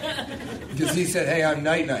him that. Because he said, hey, I'm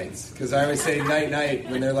night-nights. Because I always say night-night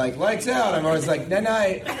when they're like, lights out. I'm always like,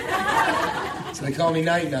 night-night. So they call me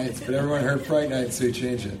night-nights, but everyone heard fright nights, so he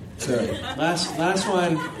changed it. So Last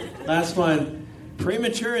one.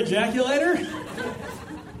 Premature ejaculator?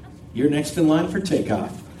 You're next in line for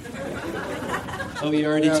takeoff. Oh, you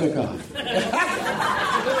already took off.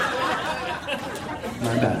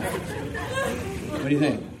 My bad. What do you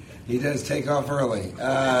think? He does take off early.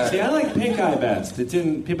 See, I like pink eye best.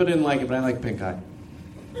 People didn't like it, but I like pink eye.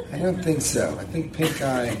 I don't think so. I think pink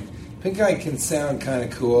eye can sound kind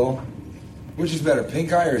of cool. Which is better,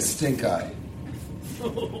 pink eye or stink eye?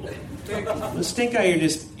 Well, stink eye, you're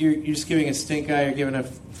just giving a stink eye. You're giving a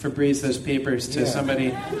Febreze those papers to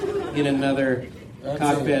somebody in another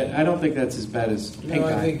cockpit. I don't think that's as bad as pink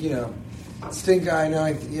eye. I think stink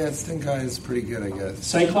eye. Stink eye is pretty good, I guess.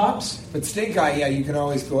 Cyclops, but stink eye, you can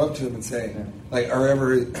always go up to him and say, or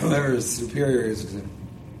whoever his superior is,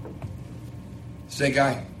 stink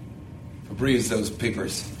eye, Febreze those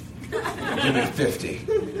papers. Give me 50.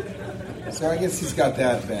 So I guess he's got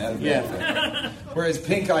that bad. Yeah. Whereas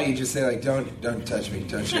pink eye, you just say don't touch me,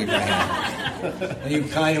 don't shake my hand, and you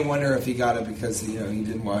kind of wonder if he got it because he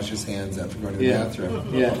didn't wash his hands after going to the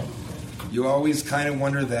bathroom. Yeah. You always kind of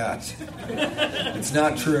wonder that. It's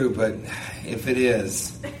not true, but if it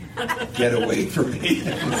is, get away from me.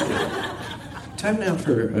 Time now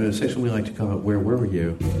for a section we like to call it Where Were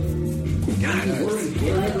You?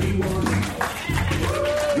 Wherever you are now.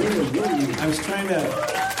 I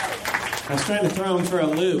was trying to throw him for a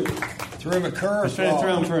loop. Threw him a curve. I was trying to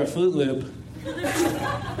throw him for a flute loop.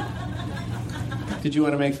 Did you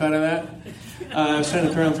want to make fun of that? I was trying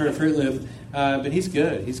to throw him for a fruit loop. But he's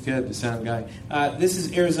good. He's good, the sound guy. This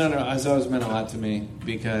is Arizona has always meant a lot to me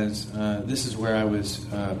because this is where I was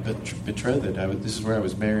betrothed. This is where I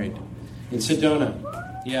was married. In Sedona.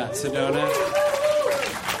 Yeah, Sedona.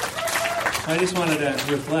 I just wanted to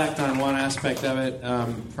reflect on one aspect of it.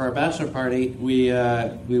 For our bachelor party, we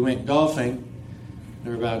went golfing.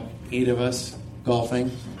 There were about 8 of us golfing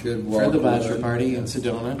for the bachelor party in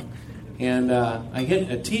Sedona. And I hit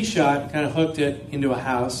a tee shot, kind of hooked it into a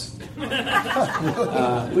house,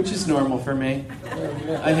 which is normal for me.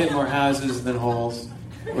 I hit more houses than holes,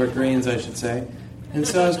 or greens, I should say. And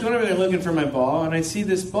so I was going over there looking for my ball, and I see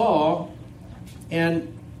this ball,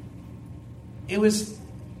 and I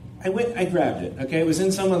grabbed it. Okay, it was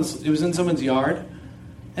in someone's yard,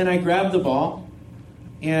 and I grabbed the ball,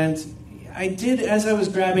 and I did, as I was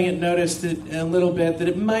grabbing it, noticed it a little bit that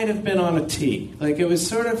it might have been on a tee. Like it was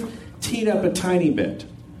sort of teed up a tiny bit,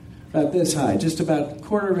 about this high, just about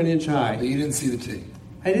 1/4 of an inch high. But you didn't see the tee.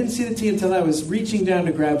 I didn't see the tee until I was reaching down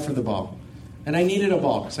to grab for the ball. And I needed a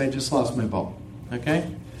ball because I just lost my ball.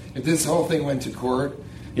 Okay? If this whole thing went to court,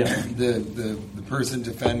 yeah, the person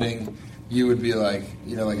defending you would be like,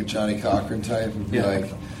 like a Johnny Cochran type, would be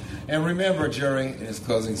like, and remember, jury, in his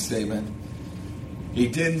closing statement, he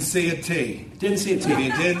didn't see a tee. Didn't see a tee. If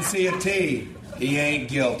he didn't see a tee, he ain't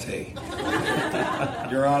guilty.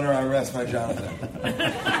 Your Honor, I rest my Jonathan.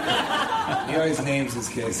 He always names his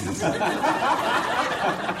cases.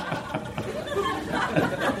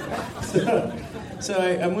 So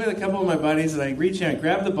I'm with a couple of my buddies, and I reach out,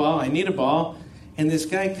 grab the ball. I need a ball, and this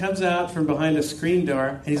guy comes out from behind a screen door,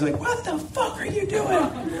 and he's like, "What the fuck are you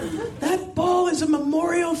doing? That ball is a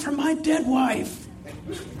memorial for my dead wife."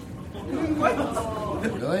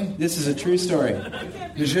 Really? This is a true story.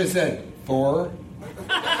 You should have said 4.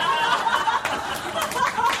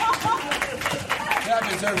 That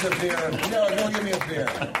deserves a beer. No, don't give me a beer.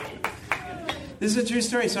 This is a true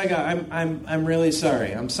story. So I go, I'm really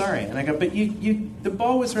sorry. I'm sorry. And I go, but you the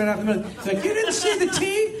ball was right out in the middle. He's like, you didn't see the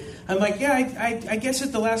tee? I'm like, yeah, I guess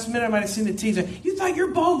at the last minute I might have seen the tee. He's like, you thought your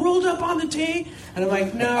ball rolled up on the tee? And I'm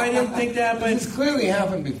like, no, I didn't think that. But this clearly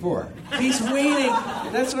happened before. He's waiting.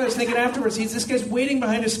 That's what I was thinking afterwards. This guy's waiting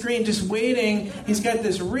behind a screen, just waiting. He's got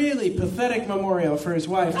this really pathetic memorial for his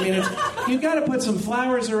wife. I mean, you've got to put some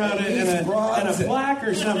flowers around it and a plaque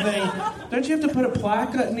or something. Don't you have to put a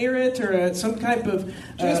plaque near it or some type of...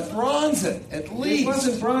 just bronze it, at least. It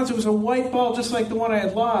wasn't bronze. It was a white ball just like the one I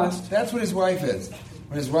had lost. That's what his wife is.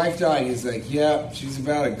 When his wife died, he's like, yeah, she's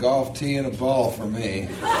about a golf tee and a ball for me.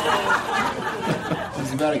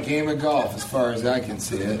 She's about a game of golf as far as I can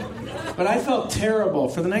see it. But I felt terrible.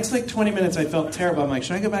 For the next 20 minutes, I felt terrible. I'm like,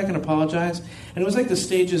 should I go back and apologize? And it was like the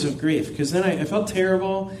stages of grief, because then I felt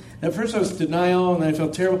terrible. At first I was denial, and then I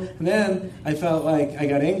felt terrible. And then I felt like I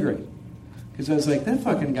got angry. Because I was like, that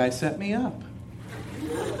fucking guy set me up.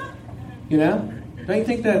 You know? Don't you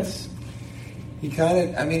think that's... He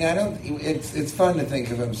kind of, it's fun to think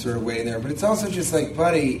of him sort of waiting there, but it's also just like,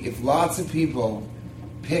 buddy, if lots of people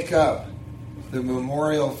pick up the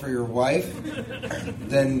memorial for your wife,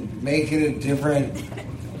 then make it a different,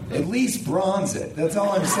 at least bronze it. That's all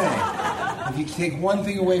I'm saying. If you take one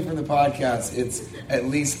thing away from the podcast, it's at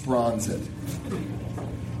least bronze it.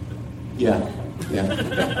 Yeah.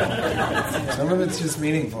 Some of it's just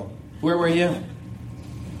meaningful. Where were you?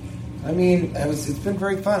 It's been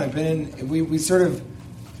very fun. I've been in, we sort of,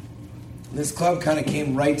 this club kind of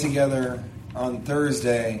came right together on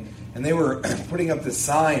Thursday, and they were putting up the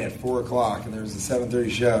sign at 4 o'clock, and there was a 7:30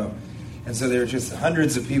 show. And so there were just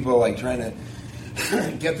hundreds of people trying to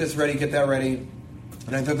get this ready, get that ready.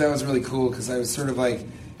 And I thought that was really cool because I was sort of like,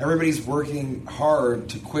 everybody's working hard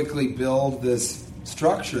to quickly build this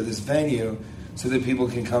structure, this venue, so that people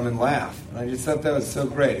can come and laugh. And I just thought that was so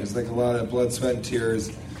great. It was like a lot of blood, sweat, and tears.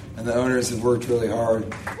 And the owners have worked really hard.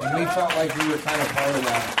 And we felt like we were kind of part of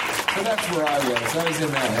that. So that's where I was. I was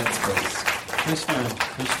in that headspace. It's fun.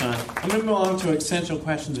 I'm going to move on to essential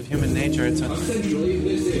questions of human nature. Essentially,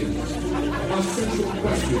 this is essential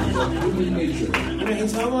questions of human nature.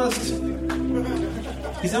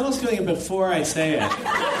 He's almost doing it before I say it.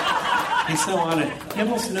 He's so on it. He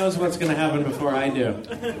almost knows what's going to happen before I do.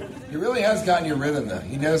 He really has gotten your rhythm, though.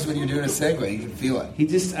 He knows when you're doing a segue. He can feel it.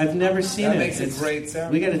 I've never seen that it. That makes a great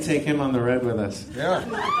sound. We got to take him on the road with us. Yeah.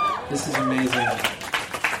 This is amazing.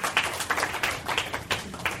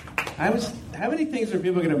 I How many things are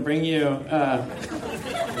people going to bring you?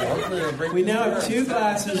 We now have 2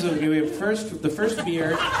 glasses of. We have the first beer.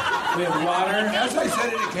 We have water. That's why I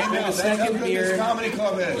said it came out. That's how good this comedy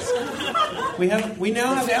club is. We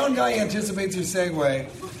now have. The sound guy anticipates your segue.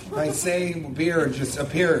 By saying beer just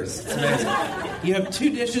appears. It's amazing. You have 2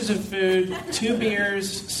 dishes of food, 2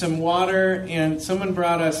 beers, some water, and someone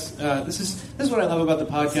brought us. This is what I love about the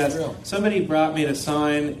podcast. Somebody brought me to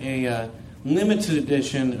sign a limited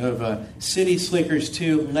edition of City Slickers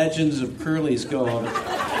 2: Legends of Curly's Gold.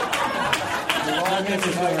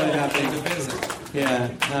 Yeah.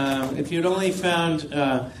 If you'd only found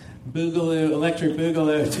Electric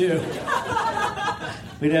Boogaloo 2,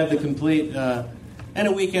 we'd have the complete. And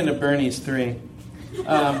a weekend of Bernie's 3.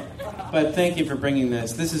 But thank you for bringing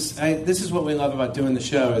this. This is what we love about doing the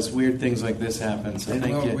show, is weird things like this happen. So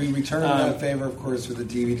thank you. We return that favor, of course, with the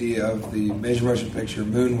DVD of the major motion picture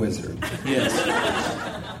Moon Wizard. Yes.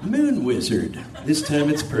 Moon Wizard. This time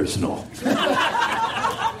it's personal. So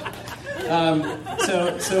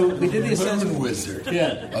we did the Moon Wizard.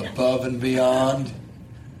 Yeah. Above and beyond.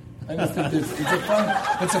 I just think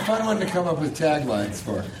it's a fun one to come up with taglines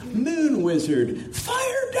for. Moon Wizard,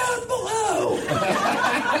 fire down below.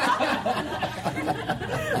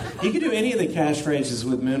 You could do any of the catchphrases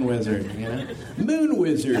with Moon Wizard, you know? Moon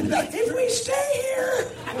Wizard, if we stay here,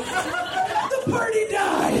 the party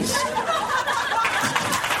dies.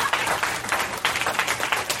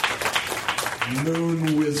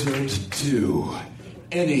 Moon Wizard 2.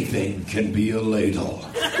 Anything can be a ladle.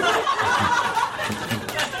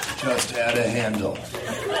 Just add a handle.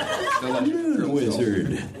 Moon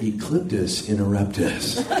Wizard, Eclipse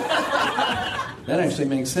interruptus. That actually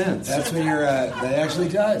makes sense. That's when you're. That actually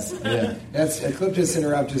does. Yeah. That's Eclipse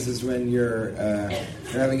interruptus is when you're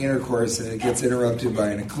having intercourse and it gets interrupted by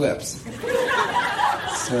an eclipse.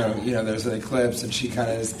 So there's an eclipse and she kind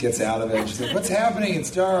of just gets out of it. She's like, "What's happening?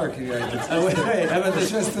 It's dark." And you're like, wait. How about this?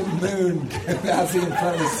 It's just the moon passing in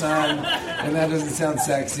front of the sun, and that doesn't sound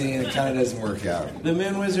sexy, and it kind of doesn't work out. The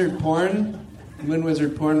Moon Wizard porn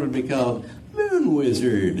would be called Moon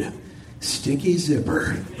Wizard, Sticky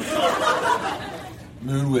Zipper.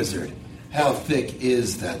 Moon Wizard, how thick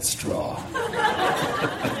is that straw?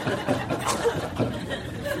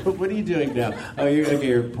 What are you doing now? Oh,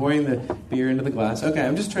 you're pouring the beer into the glass. Okay,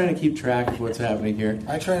 I'm just trying to keep track of what's happening here.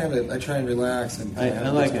 I try and relax and I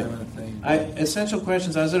like it. Essential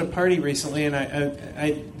questions. I was at a party recently, and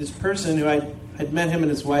I this person who I'd met him and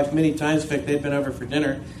his wife many times. In fact, they'd been over for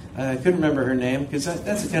dinner. I couldn't remember her name because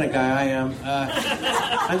that's the kind of guy I am.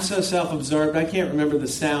 I'm so self-absorbed. I can't remember the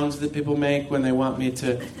sounds that people make when they want me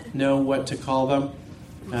to know what to call them,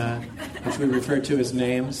 which we refer to as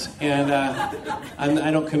names. And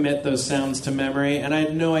I don't commit those sounds to memory. And I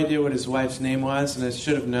had no idea what his wife's name was, and I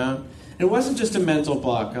should have known. It wasn't just a mental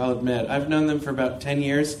block, I'll admit. I've known them for about 10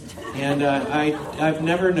 years, and I've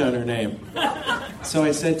never known her name. So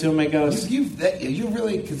I said to him, I go... You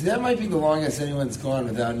really... Because that might be the longest anyone's gone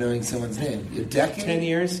without knowing someone's name. A decade? 10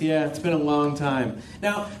 years? Yeah, it's been a long time.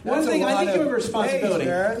 Now, one thing, I think you have a responsibility.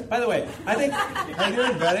 Hey, by the way, I think... How you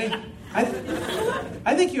doing, buddy?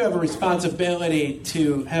 I think you have a responsibility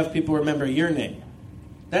to have people remember your name.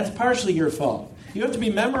 That's partially your fault. You have to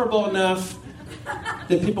be memorable enough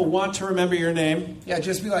that people want to remember your name. Yeah,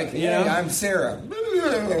 just be like, hey, I'm Sarah.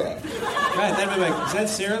 Right, they'd be like, is that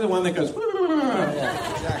Sarah, the one that goes...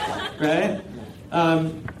 Yeah, exactly. Right?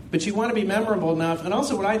 But you want to be memorable enough. And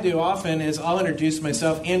also what I do often is I'll introduce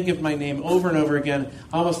myself and give my name over and over again,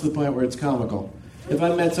 almost to the point where it's comical. If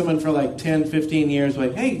I've met someone for like 10, 15 years,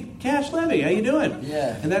 like, hey, Cash Levy, how you doing?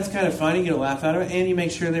 Yeah. And that's kind of funny. You get a laugh out of it, and you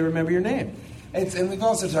make sure they remember your name. And we've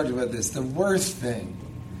also talked about this. The worst thing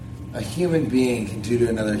a human being can do to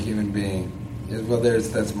another human being is, well,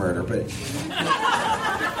 that's murder, but...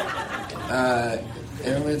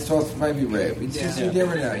 It's also might be rape. It's just, you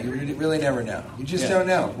never know. You really never know. You just don't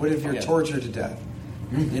know. What if you're tortured to death?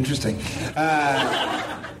 Interesting.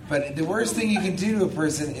 But the worst thing you can do to a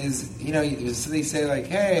person is, so they say like,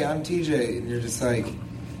 "Hey, I'm TJ," and you're just like,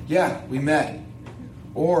 "Yeah, we met."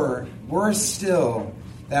 Or worse still,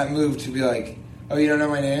 that move to be like, "Oh, you don't know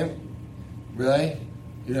my name? Really?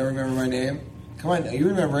 You don't remember my name? Come on, you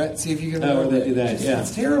remember it. See if you can remember it." They do that.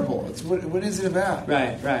 It's terrible. It's what is it about?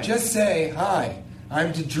 Right. Just say, "Hi,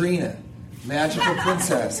 I'm Dadrina, magical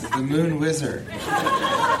princess of the Moon Wizard."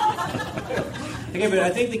 Okay, but I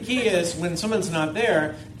think the key is when someone's not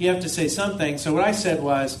there, you have to say something. So what I said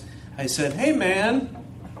was, "Hey, man."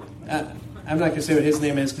 I'm not going to say what his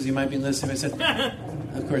name is because he might be listening. I said,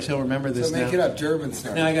 of course, he'll remember this now. So make it up, Durban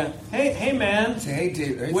style. Now I go, hey, man. Say, "Hey,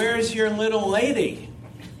 dude. Where's your little lady?"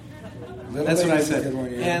 That's what I lady's a said. good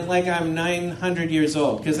one, yeah. And like I'm 900 years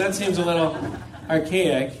old, because that seems a little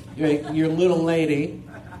archaic. You're little lady.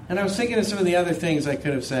 And I was thinking of some of the other things I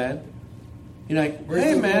could have said. You're like, Where's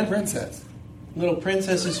hey, the man. little princess? Little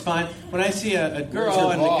princess is fine. When I see a girl Where's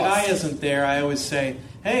your and boss? the guy isn't there, I always say,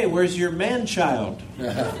 hey, where's your man-child?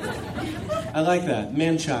 I like that,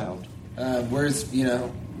 man-child. Where's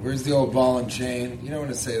the old ball and chain? You don't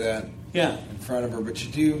want to say that Yeah. in front of her, but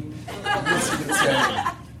you do. I guess you could say,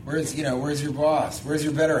 where's your boss? Where's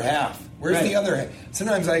your better half? Where's Right. the other half?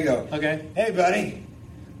 Sometimes I go, Okay. hey, buddy,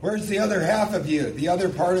 where's the other half of you? The other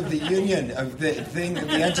part of the union of the thing, the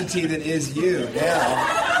entity that is you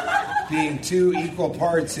now, being two equal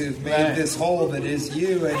parts who've made Right. this whole that is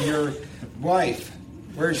you and your wife.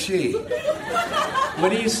 Where's she? What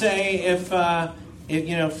do you say if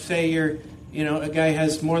say you're, a guy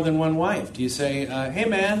has more than one wife? Do you say, hey,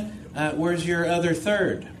 man, where's your other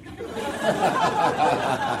third?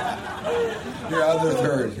 Your other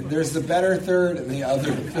third. There's the better third and the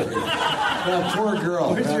other third. Well, poor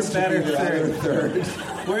girl. Where's Has your to be better the other third?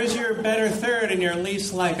 Where's your better third and your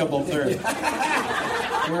least likable third?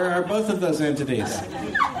 Where are both of those entities?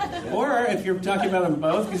 Or if you're talking about them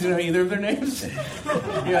both, because you know either of their names,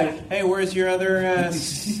 you're like, hey, where's your other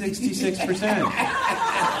 66%?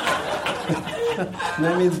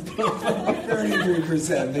 That means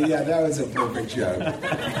 33%. But yeah, that was a perfect joke.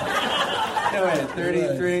 no, wait,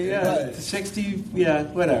 33, yeah, Right. 60, yeah,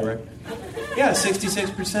 whatever. Yeah,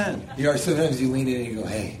 66%. Sometimes you lean in and you go,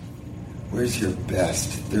 hey, where's your best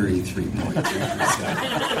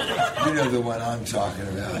 33.3%? You know the one I'm talking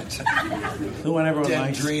about. The one everyone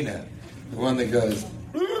likes. Dendrina. The one that goes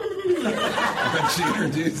when she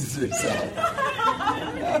introduces herself.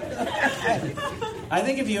 I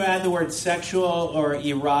think if you add the word sexual or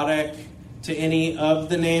erotic to any of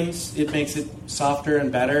the names, it makes it softer and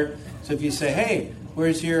better. So if you say, hey,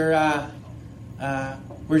 where's your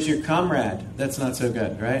comrade? That's not so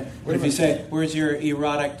good, right? But if you say, where's your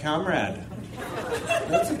erotic comrade?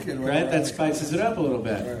 That's a good one. Right? That spices it up a little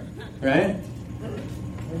bit. Right?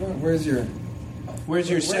 Where's your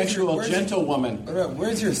Sexual gentlewoman?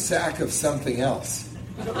 Where's your sack of something else?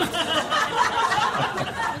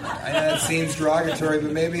 I know that seems derogatory,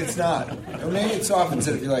 but maybe it's not. Or maybe it softens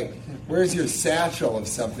it if you're like, where's your satchel of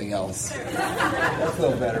something else? That's a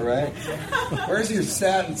little better, right? Where's your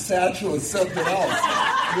satchel of something else?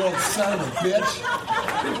 You old son of a bitch.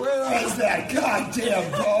 Where is that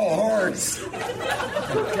goddamn ball horse?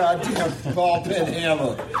 Goddamn ball pit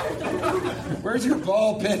hammer. Where's your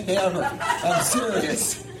ball pit hammer? I'm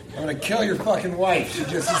serious. I'm gonna kill your fucking wife. She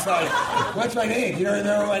just is like, what's my name? You don't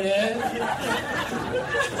remember my name?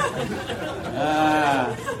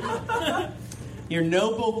 Your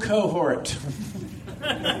noble cohort.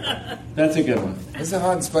 That's a good one. This is a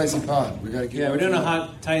hot and spicy pot. We gotta get. Yeah, we're doing a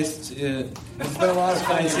hot, taste. It's been a lot of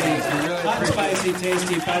fun. Spicy, We really hot, appreciate spicy,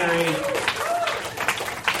 tasty,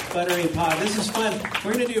 buttery pot. This is fun.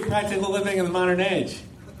 We're going to do practical living in the modern age.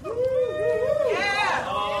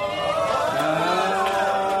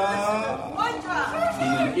 In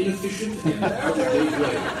an inefficient and out-of-date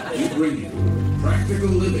way, we bring you practical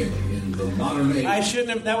living in the modern age. I shouldn't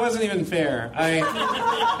have. That wasn't even fair.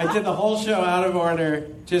 I did the whole show out of order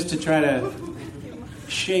just to try to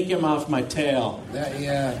shake him off my tail.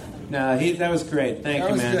 Yeah. No, that was great. Thank That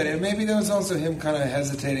you, was man. good. And maybe that was also him kind of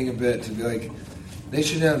hesitating a bit to be like, they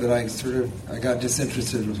should know that I got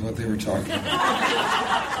disinterested with what they were talking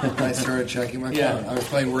about. And I started checking my phone. I was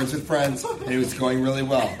playing Words with Friends, and it was going really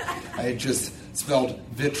well. I had just spelled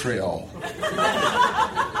vitriol. It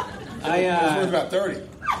was worth about 30.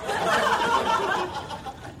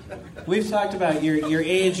 We've talked about your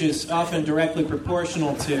age is often directly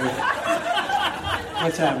proportional to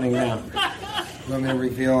what's happening now. You want me to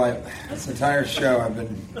reveal? This entire show I've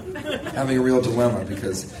been having a real dilemma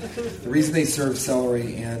because the reason they serve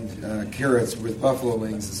celery and carrots with buffalo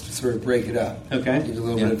wings is to sort of break it up. Okay. Give you a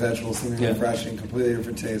little bit of vegetables, something refreshing, completely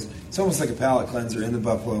different taste. It's almost like a palate cleanser in the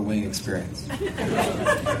buffalo wing experience.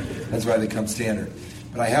 That's why they come standard.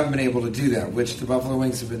 But I haven't been able to do that, which the buffalo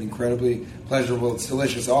wings have been incredibly pleasurable. It's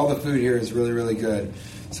delicious. All the food here is really, really good.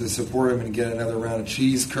 So support them and get another round of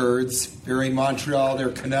cheese curds. Very Montreal, they're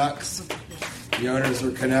Canucks. The owners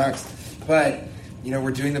are Canucks. But,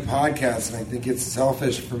 we're doing the podcast, and I think it's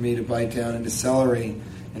selfish for me to bite down into celery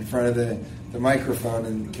in front of the microphone.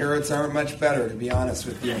 And carrots aren't much better, to be honest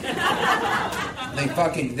with you.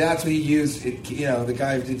 That's what he used, the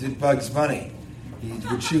guy who did Bugs Bunny. He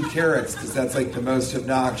would chew carrots because that's like the most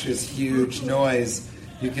obnoxious, huge noise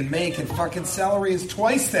you can make. And fucking celery is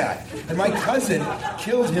twice that. And my cousin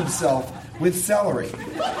killed himself with celery.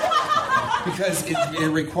 because it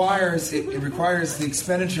requires the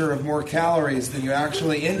expenditure of more calories than you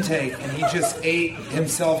actually intake, and he just ate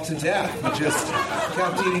himself to death. He just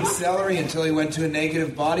kept eating celery until he went to a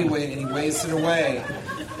negative body weight, and he wasted away.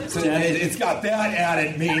 So it's got that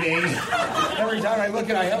added meaning. Every time I look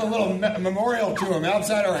at it, I have a little memorial to him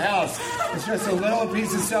outside our house. It's just a little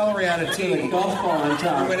piece of celery on a tee. Golf ball on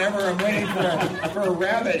top. Whenever I'm waiting for a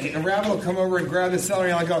rabbit will come over and grab the celery,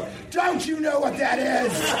 and I'll go, "Don't you know what that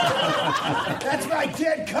is? That's my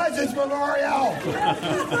dead cousin's memorial.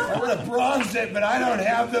 I would have bronzed it, but I don't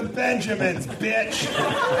have the Benjamins, bitch."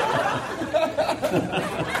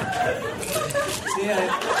 See,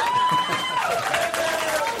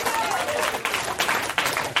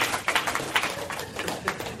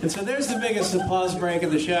 and so there's the biggest applause break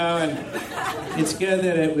of the show, and it's good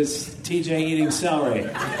that it was TJ eating celery,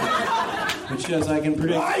 which shows I can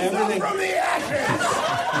predict everything. From the ashes!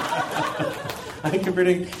 I can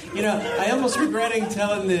predict. I almost regretted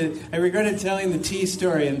telling the tea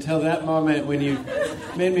story until that moment when you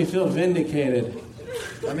made me feel vindicated.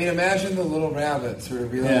 I mean, imagine the little rabbit sort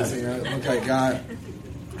of realizing, look, I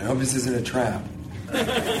hope this isn't a trap.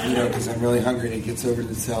 Because I'm really hungry, and he gets over to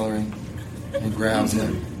the celery and grabs it.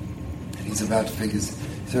 And he's about to take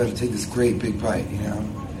this great big bite, He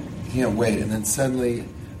can't wait. And then suddenly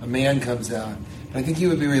a man comes out. And I think he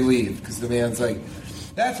would be relieved, because the man's like,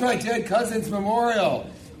 "That's my dead cousin's memorial."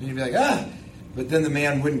 And you'd be like, "Ah!" But then the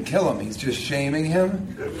man wouldn't kill him. He's just shaming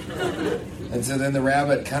him. And so then the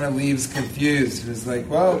rabbit kind of leaves confused. And is like,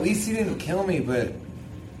 "Well, at least he didn't kill me, but,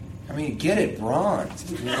 I mean, get it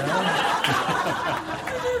bronzed,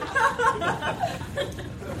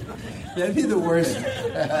 That'd be the worst.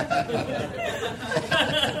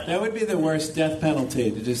 That would be the worst death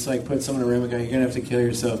penalty, to just put someone in a room and go, "You're going to have to kill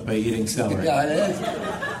yourself by eating celery." Yeah, it is.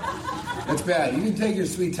 It's bad. You can take your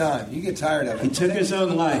sweet time. You get tired of it. He took his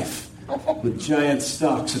own life with giant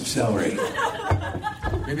stalks of celery.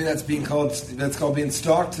 Maybe that's called being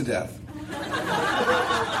stalked to death.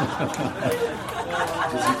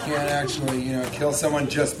 Because you can't actually, kill someone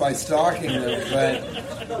just by stalking them. But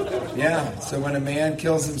yeah, so when a man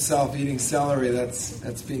kills himself eating celery,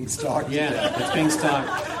 that's being stalked. Yeah, that's being stalked.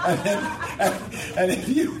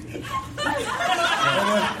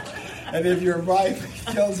 And if your wife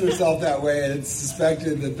kills herself that way, and it's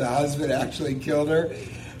suspected that the husband actually killed her,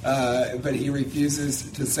 but he refuses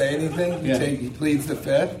to say anything, he pleads the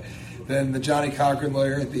fifth, then the Johnny Cochran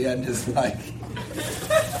lawyer at the end is like,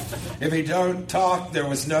 "If he don't talk, there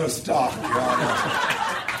was no stalk, Your Honor.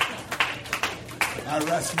 I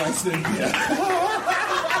rest my Cynthia."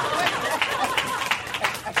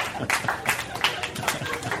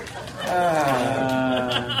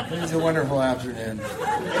 It's a wonderful afternoon.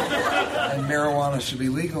 And marijuana should be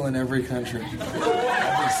legal in every country.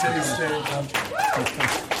 Every city, state, and country.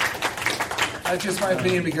 That's just my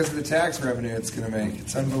opinion because of the tax revenue it's going to make.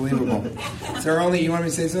 It's unbelievable. You want me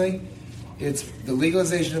to say something? The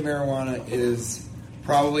legalization of marijuana is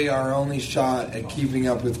probably our only shot at keeping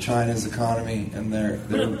up with China's economy and their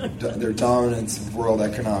dominance of world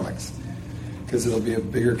economics. Because it'll be a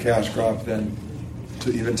bigger cash crop than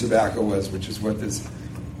even tobacco was, which is what this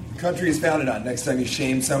country is founded on. Next time you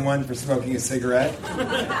shame someone for smoking a cigarette,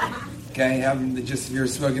 okay, have them if you're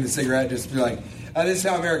smoking a cigarette, just be like, "This is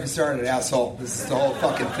how America started, asshole. This is the whole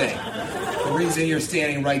fucking thing. The reason you're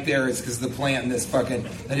standing right there is because the plant in this fucking,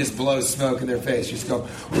 that just blows smoke in their face. You just go,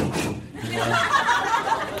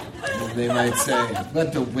 And they might say,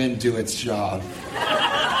 let the wind do its job.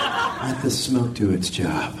 Let the smoke do its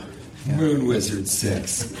job. Yeah. Moon Wizard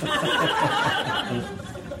 6.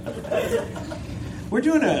 We're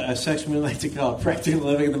doing a section we like to call Practical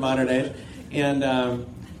Living in the Modern Age. And,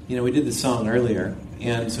 we did the song earlier,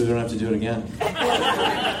 and so we don't have to do it again.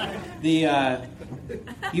 We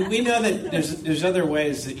know that there's other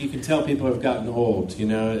ways that you can tell people have gotten old.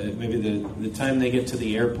 Maybe the time they get to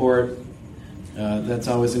the airport, that's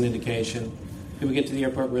always an indication. People get to the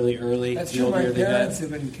airport really early. That's true. My parents have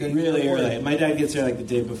been getting really early. My dad gets there like the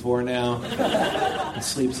day before now. He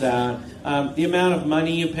sleeps out. The amount of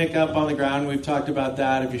money you pick up on the ground, we've talked about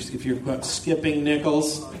that. If you're skipping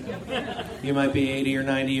nickels, you might be 80 or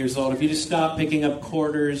 90 years old. If you just stop picking up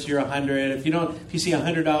quarters, you're 100. If you see a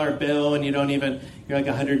 $100 bill and you're like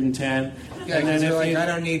 110. Yeah, because you're like, I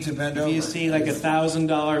don't need to bend over. If you see like a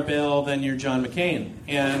 $1,000 bill, then you're John McCain.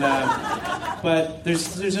 And but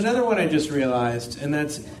there's another one I just realized, and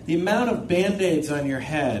that's the amount of Band-Aids on your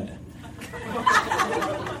head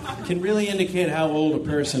can really indicate how old a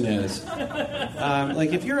person is.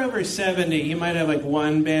 Like if you're over 70, you might have like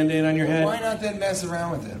one Band-Aid on your head. Why not then mess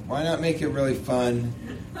around with it? Why not make it really fun?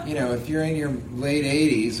 If you're in your late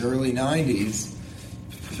 80s, early 90s,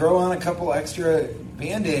 throw on a couple extra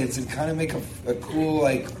Band-Aids and kind of make a cool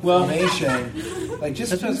formation. Like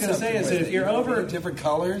just that's what I was going to say is that if you're over different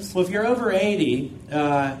colors. Well, if you're over 80,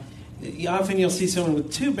 often you'll see someone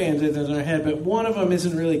with 2 Band-Aids on their head, but one of them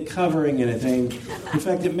isn't really covering anything. In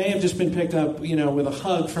fact, it may have just been picked up, with a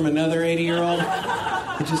hug from another 80-year-old.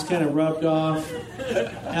 It just kind of rubbed off.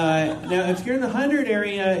 Now, if you're in the 100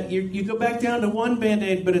 area, you go back down to 1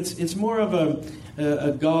 Band-Aid, but it's more of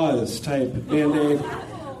a gauze type Band-Aid.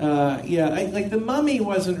 Like the Mummy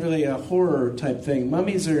wasn't really a horror type thing.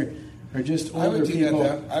 Mummies are just older people.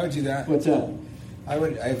 I would do that. What's that? I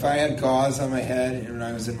would, if I had gauze on my head and when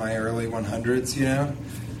I was in my early 100s,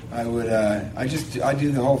 I would. I'd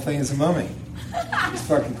do the whole thing as a mummy. Just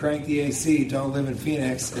fucking crank the AC, don't live in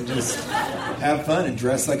Phoenix, and just have fun and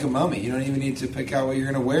dress like a mummy. You don't even need to pick out what you're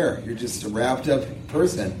going to wear. You're just a wrapped up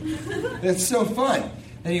person. It's so fun.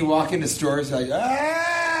 Then you walk into stores like,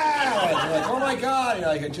 ah! And you're like, oh my God. And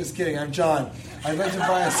you're like, just kidding, I'm John. I'd like to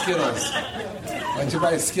buy a Skittles. I'd like to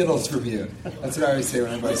buy a Skittles from you. That's what I always say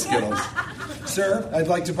when I buy Skittles. Sir, I'd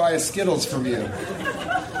like to buy a Skittles from you.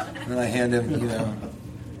 And then I hand him,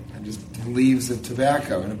 just leaves of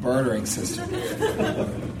tobacco in a bartering system.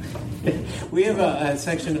 We have a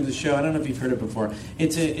section of the show. I don't know if you've heard it before.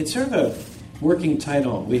 It's sort of a working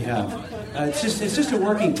title we have. It's just a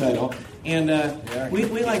working title, and we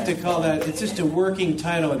like to call that. It's just a working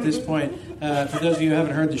title at this point. For those of you who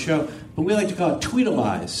haven't heard the show, but we like to call it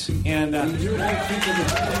Tweedleize. And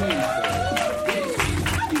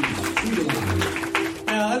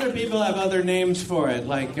other people have other names for it,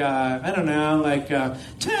 like turn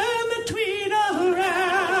the tweed around.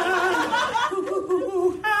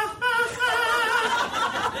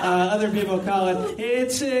 Other people call it,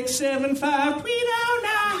 it's 675 tweed out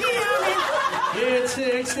now here. It's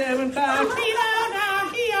 675 tweed out now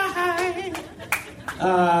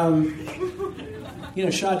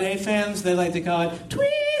here. Sade fans, they like to call it tweed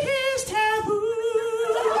is taboo.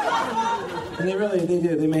 And they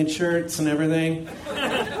do. They made shirts and everything.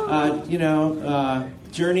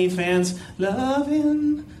 Journey fans,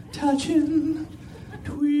 loving, touching,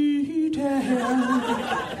 tweeting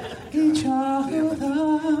each other,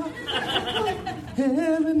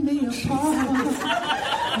 having me apart,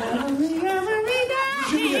 every day. You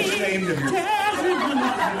should be ashamed of yourself.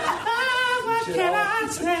 What can I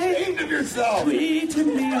say? Ashamed of yourself.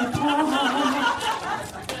 Tweeting me apart.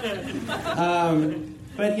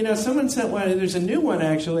 But, someone sent one. There's a new one,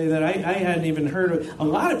 actually, that I hadn't even heard of. A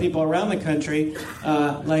lot of people around the country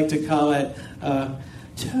like to call it,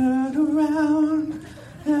 turn around.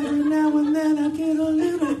 Every now and then I get a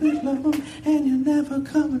little bit low, and you're never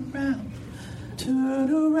coming round.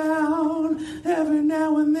 Turn around. Every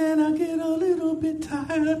now and then I get a little bit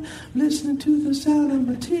tired, listening to the sound of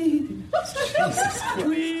my teeth.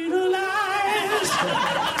 Tweedleize.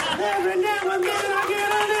 Every now and then I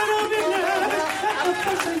get a little bit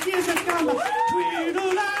nervous. Years ago,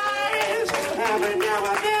 tweedleize. Every now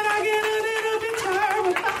and then I get a little bit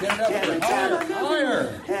tired.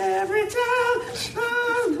 Higher. Every time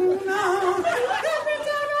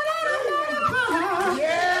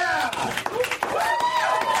Yeah.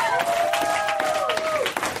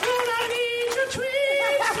 And I need your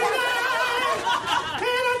tweets tonight. And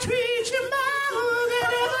I tweet you more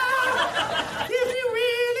than ever. If you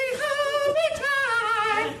really hold me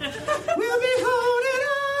tight, we'll be holding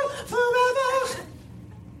on forever.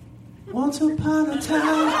 Once upon a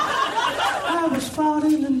time, I was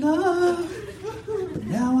falling in love, but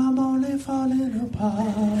now I'm only falling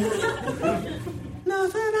apart.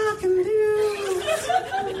 Nothing I can do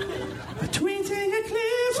but tweeting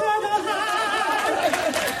Eclipse on the high.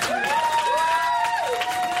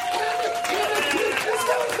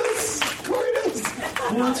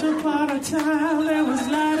 Once upon a time, there was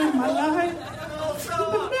light in my life,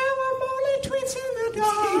 but now I'm only tweeting the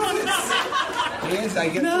dark. He is. I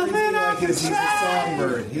get the reason like this. He's a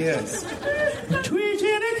songbird. He is.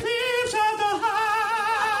 Tweeting Eclipse on the high.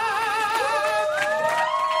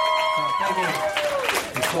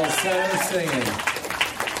 It's called Celery singing.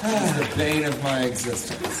 It's the bane of my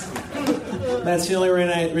existence. That's the only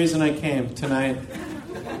reason I came tonight,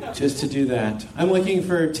 just to do that. I'm looking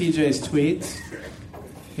for TJ's tweets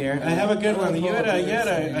here. I have a good one. You had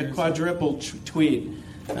a quadruple tweet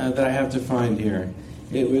that I have to find here.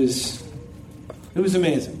 It was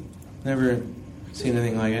amazing. Never seen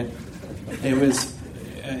anything like it.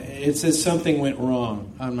 It says something went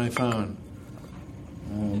wrong on my phone.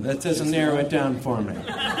 That doesn't narrow it down for me.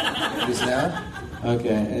 Just now?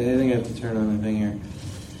 Okay, I think I have to turn on the thing here.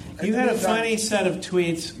 You had a funny set of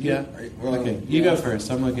tweets. Yeah. Okay, you go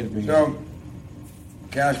first. I'm looking for you. So,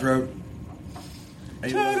 Cash wrote.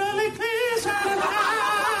 Totally clear,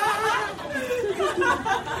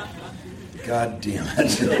 God damn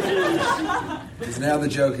it. Because now the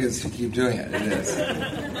joke is to keep doing it. It is.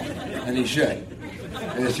 And he should.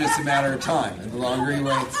 And it's just a matter of time. And the longer he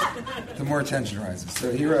waits, the more tension rises.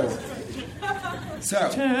 So he rose. So.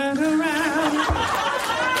 Turn around.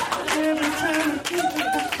 Every time.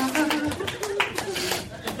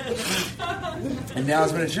 And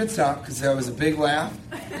now's when it should stop, because that was a big laugh.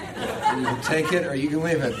 And you can take it or you can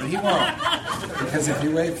leave it. But he won't. Because if he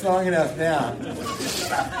waits long enough now,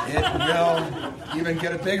 it will even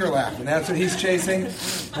get a bigger laugh. And that's what he's chasing, and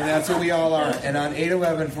that's what we all are. And on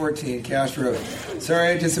 8/11/14, Cash wrote, "Sorry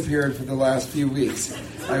I disappeared for the last few weeks.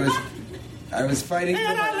 I was fighting for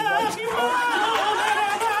my life."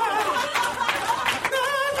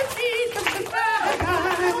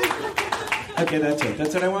 Okay, that's it.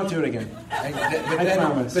 That's it. I won't do it again. I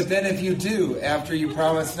promise. But then if you do, after you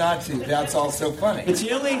promise not to, that's also funny. It's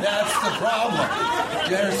the only... That's the problem.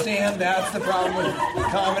 Do you understand? That's the problem with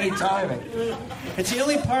comedy timing. It's the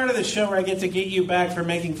only part of the show where I get to get you back for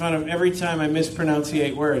making fun of every time I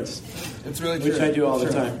mispronunciate words. It's really true. Which I do all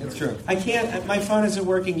the time. It's true. I can't... My phone isn't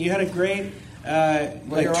working. You had a great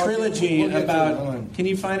trilogy about... Can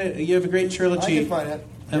you find it? You have a great trilogy. I can find it.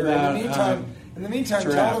 About... In the meantime,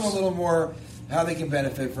 tell them a little more how they can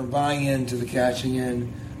benefit from buying into the cashing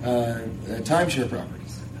in timeshare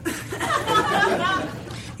properties.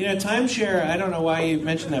 Timeshare, I don't know why you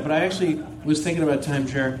mentioned that, but I actually was thinking about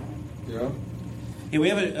timeshare. Yeah? Yeah, we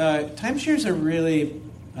have timeshares are really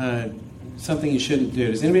something you shouldn't do.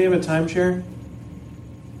 Does anybody have a timeshare?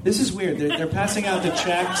 This is weird. They're passing out the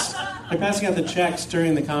checks. They're passing out the checks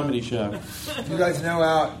during the comedy show. You guys know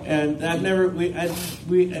out. And I've never during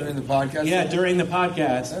the podcast. Yeah, during the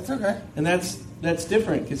podcast. That's okay. And that's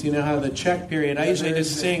different because you know how the check period. I usually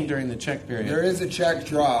just sing during the check period. There is a check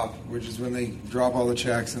drop, which is when they drop all the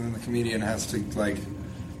checks, and then the comedian has to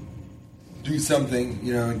do something.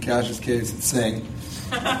 In Cash's case, it's sing.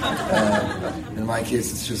 In my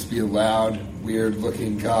case, it's just be a loud,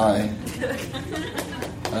 weird-looking guy.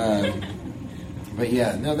 But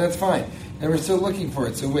yeah, no, that's fine. And we're still looking for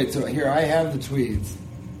it. So wait, here I have the tweets,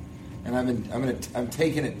 and I'm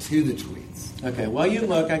taking it to the tweets. Okay, while you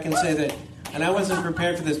look, I can say that, and I wasn't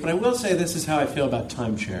prepared for this, but I will say this is how I feel about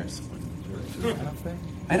timeshares.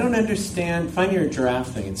 I don't understand. Find your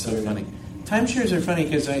giraffe thing. It's so funny. Timeshares are funny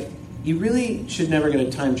because you really should never get a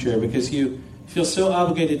timeshare because you feel so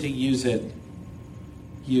obligated to use it.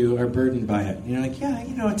 You are burdened by it. You're like,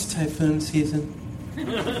 it's typhoon season.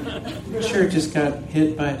 Sure, it just got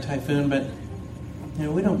hit by a typhoon, but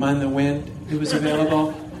we don't mind the wind. It was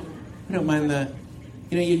available. We don't mind the...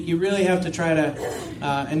 you really have to try to...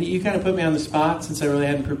 and you kind of put me on the spot since I really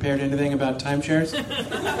hadn't prepared anything about timeshares.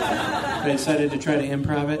 But I decided to try to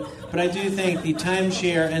improv it. But I do think the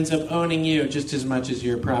timeshare ends up owning you just as much as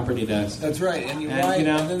your property does. That's right. And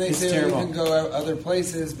then they say you can go other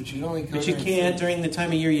places, but you only go... But you can't during the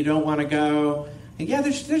time of year you don't want to go. Yeah,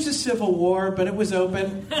 there's a civil war, but it was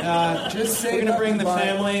open. Just save we're going to bring the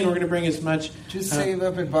family, and we're going to bring as much... Just save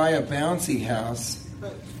up and buy a bouncy house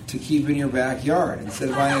to keep in your backyard instead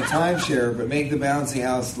of buying a timeshare, but make the bouncy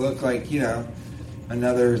house look like,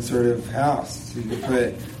 another sort of house. So you can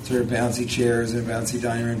put sort of bouncy chairs and a bouncy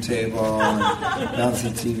dining room table and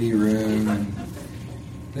bouncy TV room. And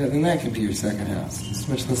then that can be your second house. It's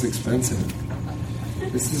much less expensive.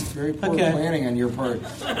 This is very poor planning on your part.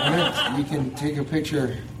 You can take a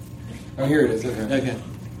picture. Oh, here it is. Okay.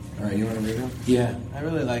 All right, you want to read them? Yeah, I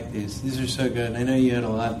really like these. These are so good. I know you had a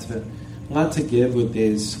lot to give with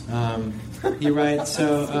these. You're right.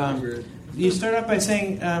 So you start off by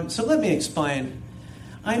saying, so let me explain.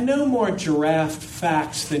 I know more giraffe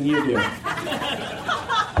facts than you do.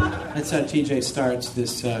 That's how TJ starts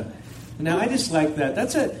this. Now, I just like that.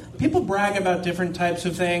 People brag about different types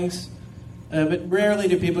of things. But rarely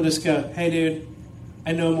do people just go, hey, dude,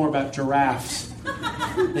 I know more about giraffes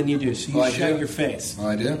than you do. So you shut your face. Oh,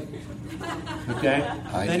 I do? Okay?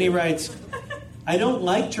 Then he writes, I don't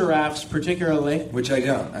like giraffes particularly. Which I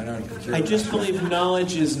don't. I just believe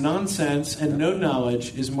knowledge is nonsense and no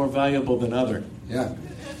knowledge is more valuable than other. Yeah.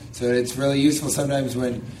 So it's really useful sometimes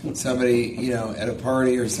when somebody, at a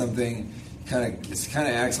party or something... kind of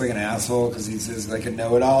acts like an asshole because he says like a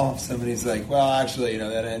know-it-all. Somebody's like, well, actually,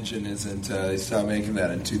 that engine isn't. They stopped making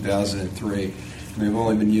that in 2003. And they've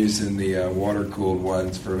only been using the water-cooled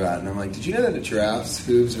ones for that. And I'm like, did you know that a giraffe's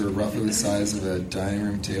hooves are roughly the size of a dining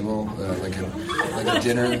room table, like a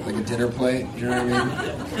dinner plate? You know what I mean?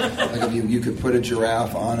 Like if you could put a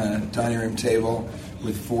giraffe on a dining room table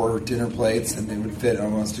with 4 dinner plates, and they would fit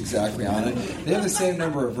almost exactly on it. They have the same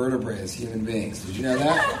number of vertebrae as human beings. Did you know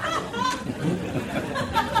that?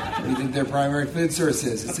 think their primary food source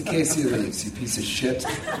is. It's the cassia leaves, you piece of shit.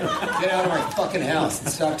 Get out of my fucking house and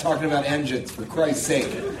stop talking about engines, for Christ's sake.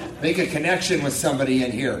 Make a connection with somebody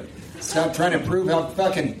in here. Stop trying to prove how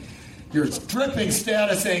fucking you're dripping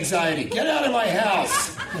status anxiety. Get out of my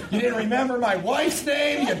house. You didn't remember my wife's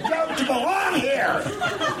name? You don't belong here.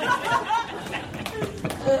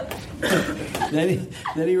 Then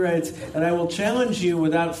he writes, and I will challenge you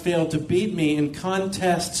without fail to beat me in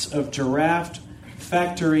contests of giraffe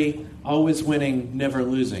factory, always winning, never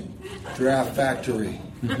losing. Giraffe factory.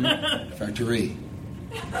 Factory.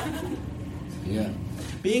 Yeah.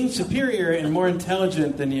 Being superior and more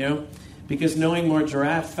intelligent than you, because knowing more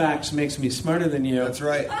giraffe facts makes me smarter than you. That's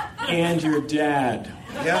right. And your dad.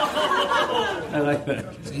 Yeah. I like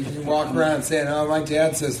that. So you can walk around saying, oh, my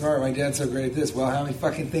dad's so smart, my dad's so great at this. Well, how many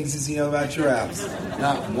fucking things does he know about giraffes?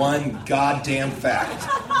 Not one goddamn fact.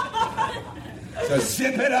 So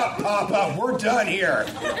zip it up, Papa. We're done here.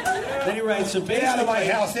 Then he writes, so get out of my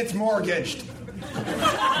house. It's mortgaged.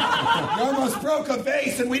 You almost broke a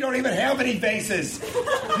vase, and we don't even have any vases.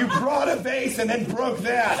 You brought a vase and then broke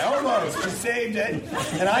that. Almost. You saved it.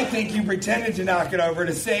 And I think you pretended to knock it over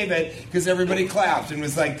to save it because everybody clapped and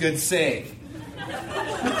was like, good save.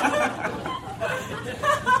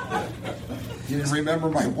 You didn't remember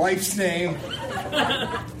my wife's name.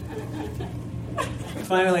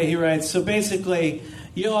 Finally, he writes, so basically,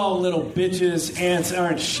 you all little bitches, ants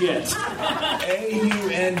aren't shit.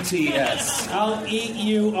 AUNTS. I'll eat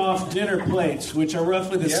you off dinner plates, which are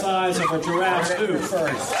roughly the size of a giraffe's hoof.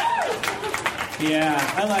 First. Yeah,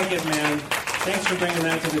 I like it, man. Thanks for bringing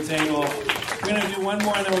that to the table. We're going to do one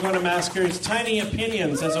more, and then we're going to Massacres. Tiny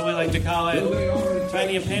opinions, that's what we like to call it.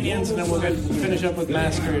 Tiny opinions, and then we're going to finish up with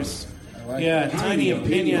Massacres. Yeah, tiny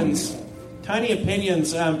opinions. Tiny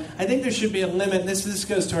opinions. I think there should be a limit. This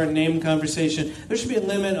goes to our name conversation. There should be a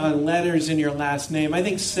limit on letters in your last name. I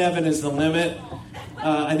think 7 is the limit.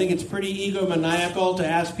 I think it's pretty egomaniacal to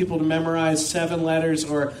ask people to memorize 7 letters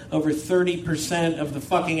or over 30% of the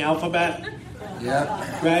fucking alphabet.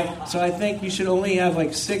 Yeah. Right? So I think you should only have like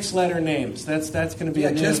 6-letter names. That's going to be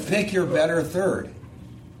a just pick your better third.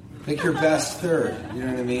 Pick your best third. You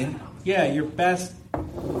know what I mean? Yeah, your best.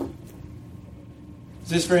 Is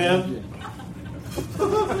this for him?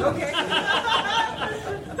 Okay.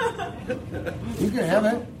 You can have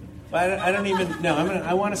it. I don't even. No,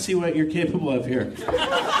 I want to see what you're capable of here.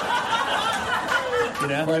 You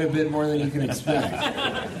know? Quite a bit more than you can expect.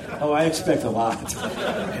 Oh, I expect a lot.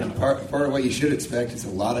 And part of what you should expect is a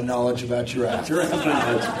lot of knowledge about giraffes.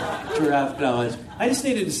 Giraffe knowledge. I just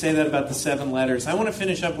needed to say that about the 7 letters. I want to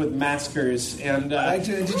finish up with Massacres. And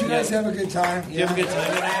did you guys have a good time? Did you have a good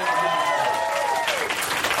time tonight?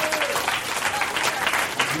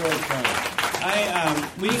 Really fun.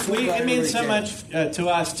 It means so much to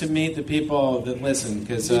us to meet the people that listen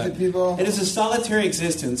because it is a solitary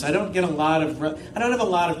existence. I don't have a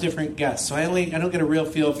lot of different guests, so I don't get a real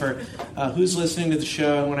feel for who's listening to the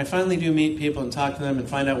show. And when I finally do meet people and talk to them and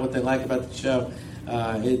find out what they like about the show,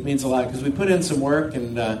 it means a lot because we put in some work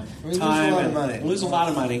and time and lose a lot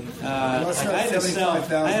of money. I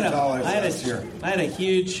had a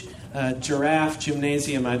huge giraffe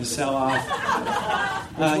gymnasium I had to sell off.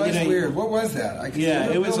 It was weird. What was that?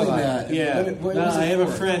 It was a lot. That. Yeah, I have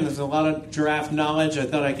a friend. There's a lot of giraffe knowledge. I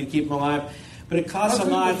thought I could keep him alive, but it costs a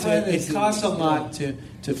lot. It costs a lot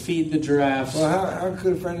to feed the giraffes. Well, how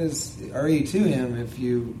good a friend are you to him if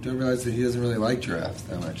you don't realize that he doesn't really like giraffes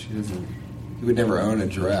that much? He would never own a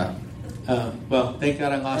giraffe. Well, thank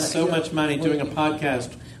God I lost so much money doing a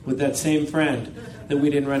podcast with that same friend that we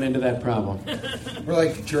didn't run into that problem. We're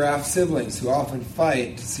like giraffe siblings who often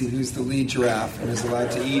fight to see who's the lead giraffe and is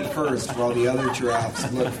allowed to eat first while the other giraffes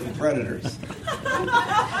look for predators.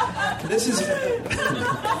 This is...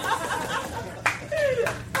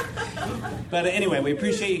 But anyway, we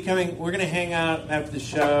appreciate you coming. We're going to hang out after the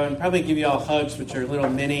show and probably give you all hugs, which are little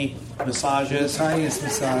mini massages. The tiniest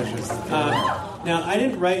massages. Now, I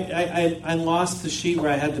didn't write... I lost the sheet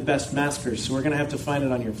where I had the best maskers, so we're going to have to find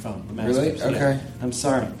it on your phone. The maskers. Really? Okay. Yeah. I'm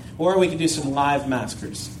sorry. Or we could do some live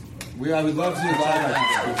maskers. I would love to do live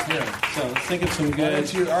maskers, too. So let's think of some good...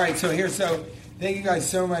 All right, so thank you guys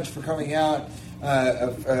so much for coming out.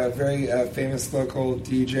 A very famous local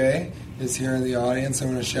DJ is here in the audience. I'm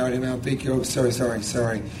going to shout him out. Thank you. Oh, sorry.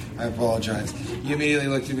 I apologize. You immediately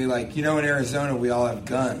looked at me like, in Arizona we all have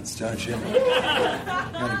guns, don't you?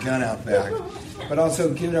 Got a gun out back. But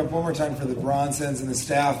also give it up one more time for the Bronsons and the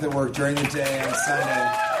staff that work during the day on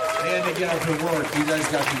Sunday. They had to get up to work. You guys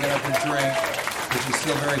got to get up and drink, which is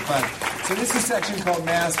still very fun. So this is a section called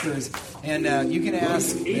Masters, and you can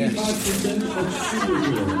ask... All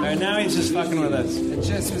right, now he's just fucking with us. It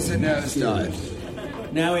just was a nosedive.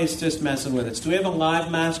 Now he's just messing with us. Do we have a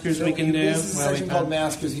live maskers we can do? This is a section called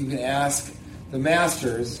Maskers. You can ask the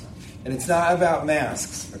masters, and it's not about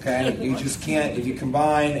masks, okay? You just can't, if you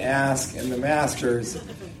combine ask and the masters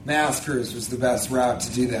was the best route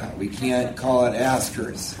to do that. We can't call it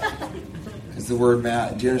askers. Because the word,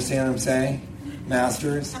 do you understand what I'm saying?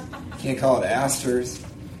 Masters. You can't call it asters.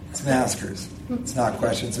 It's maskers. It's not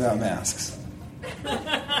questions about masks.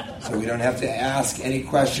 So we don't have to ask any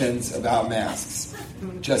questions about masks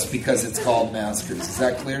just because it's called maskers. Is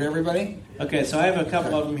that clear to everybody? Okay, so I have a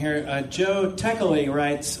couple of them here. Joe Teckley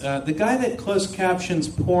writes, the guy that closed captions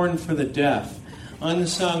porn for the deaf,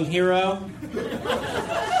 unsung hero.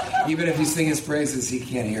 Even if you sing his praises, he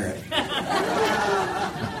can't hear it.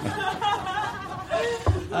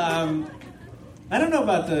 I don't know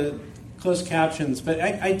about the closed captions, but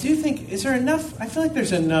I do think, is there enough? I feel like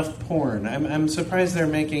there's enough porn. I'm surprised they're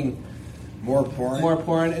making more porn. More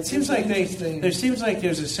porn. It seems like there seems like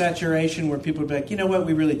there's a saturation where people are like, you know what,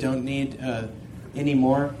 we really don't need any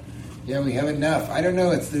more. Yeah, we have enough. I don't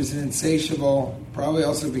know. There's an insatiable, probably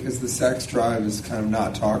also because the sex drive is kind of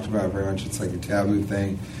not talked about very much. It's like a taboo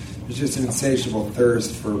thing. There's just an insatiable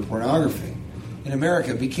thirst for pornography. In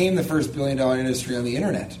America, it became the first billion-dollar industry on the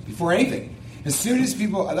internet before anything. As soon as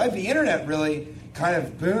people, the internet really kind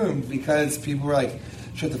of boomed because people were like,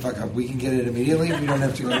 shut the fuck up, we can get it immediately. We don't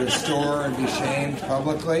have to go to a store and be shamed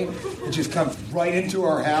publicly. It just comes right into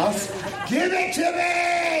our house. Give it to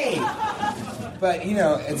me! But,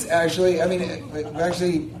 it's actually, I don't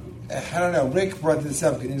know, Rick brought this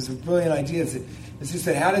up, and it was a brilliant idea. It's just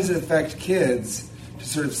that how does it affect kids to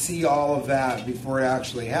sort of see all of that before it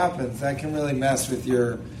actually happens? That can really mess with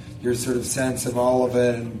your sort of sense of all of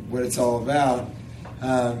it and what it's all about.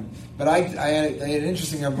 But I had an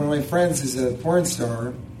interesting, one of my friends is a porn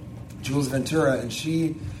star, Jules Ventura, and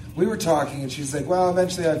we were talking, and she's like, well,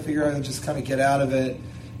 eventually I figure I'll just kind of get out of it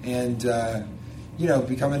and,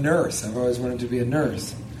 become a nurse. I've always wanted to be a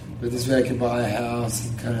nurse. But this way I can buy a house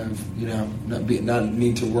and kind of, not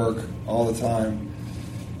need to work all the time.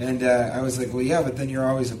 And I was like, well, yeah, but then you're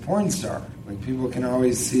always a porn star. Like, people can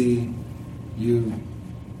always see you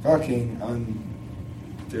fucking on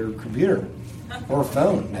their computer or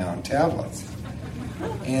phone now, and tablets.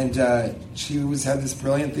 And she had this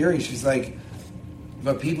brilliant theory. She's like,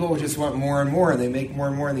 but people will just want more and more, and they make more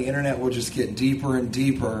and more, and the internet will just get deeper and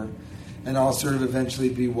deeper, and I'll sort of eventually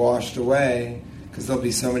be washed away because there'll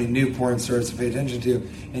be so many new porn stars to pay attention to,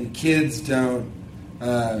 and kids don't,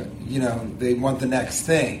 they want the next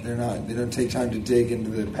thing. They don't take time to dig into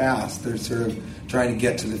the past. They're sort of trying to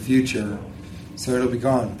get to the future. So it'll be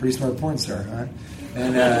gone. Pretty smart porn star, huh?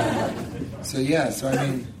 And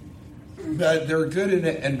there are good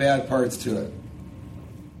and bad parts to it.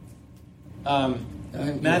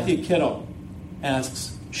 Matthew Kittle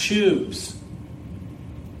asks, shoes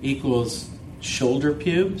equals shoulder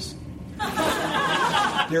pubes?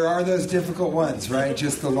 There are those difficult ones, right?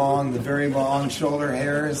 Just the very long shoulder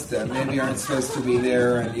hairs that maybe aren't supposed to be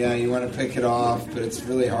there, and yeah, you want to pick it off, but it's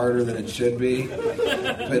really harder than it should be.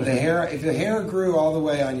 But the hair, if the hair grew all the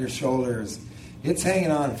way on your shoulders, it's hanging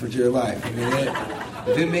on for dear life. I mean,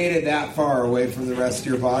 if it made it that far away from the rest of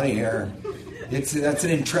your body hair, that's an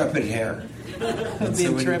intrepid hair. And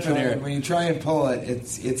so when you try and pull it,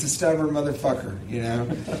 it's a stubborn motherfucker,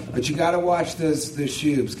 But you got to watch those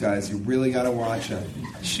shoes, guys. You really got to watch them.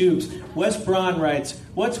 Shoes. Wes Braun writes,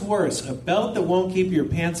 what's worse, a belt that won't keep your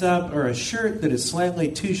pants up or a shirt that is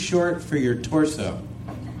slightly too short for your torso?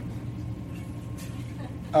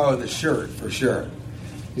 Oh, the shirt, for sure.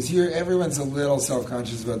 Because everyone's a little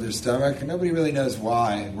self-conscious about their stomach, and nobody really knows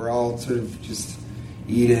why. We're all sort of just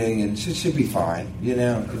eating, and it should be fine, It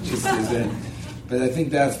just isn't. But I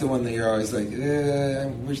think that's the one that you're always like, I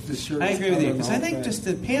wish the shirt was. I agree with you, because I think just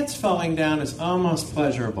the pants falling down is almost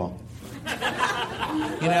pleasurable.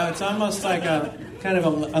 It's almost like a kind of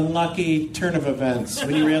an unlucky turn of events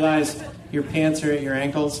when you realize your pants are at your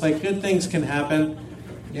ankles. Like, good things can happen.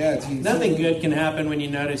 Yeah, nothing good can happen when you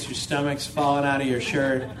notice your stomach's falling out of your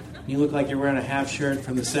shirt. You look like you're wearing a half shirt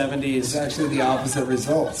from the 70s. It's actually the opposite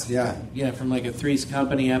results, yeah. Yeah, from like a Three's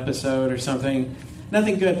Company episode or something.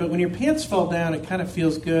 Nothing good, but when your pants fall down, it kind of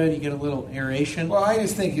feels good. You get a little aeration. Well, I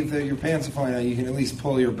just think if your pants are falling down, you can at least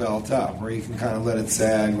pull your belt up, or you can kind of let it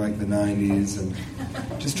sag like the 90s, and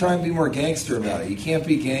just try and be more gangster about it. You can't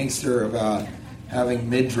be gangster about having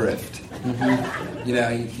midriff. Mm-hmm.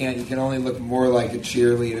 You can only look more like a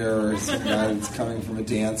cheerleader or some guy that's coming from a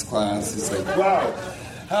dance class. It's like, wow.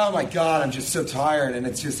 Oh my God, I'm just so tired, and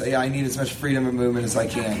it's just I need as much freedom of movement as I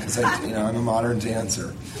can because I'm a modern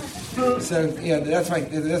dancer. So yeah, that's my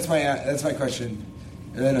question.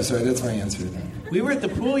 No, sorry, that's my answer to that. We were at the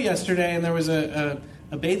pool yesterday, and there was a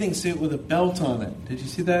a bathing suit with a belt on it. Did you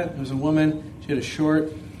see that? There was a woman. She had a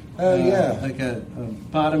short, like a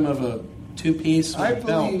bottom of a two-piece with a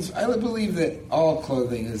belt. I believe that all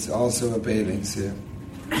clothing is also a bathing suit.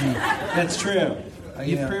 That's true.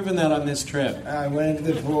 You've proven that on this trip. I went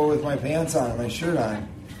into the pool with my pants on and my shirt on.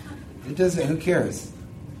 It doesn't. Who cares?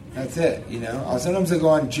 That's it. Sometimes I go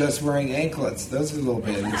on just wearing anklets. Those are little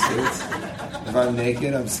bathing suits. If I'm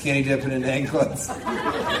naked, I'm skinny dipping in anklets.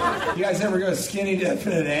 You guys ever go skinny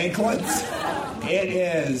dipping in anklets? It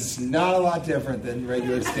is not a lot different than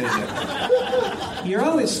regular skinny dipping. You're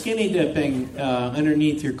always skinny dipping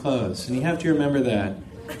underneath your clothes, and you have to remember that.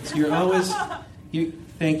 So you're always.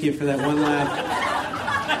 Thank you for that one laugh.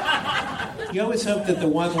 You always hope that the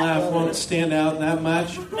one laugh won't stand out that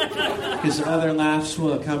much, because other laughs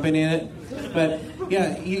will accompany it. But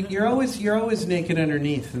yeah, you're always naked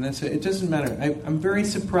underneath, and it doesn't matter. I'm very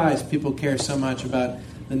surprised people care so much about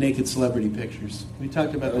the naked celebrity pictures. We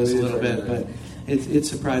talked about this a little bit, but it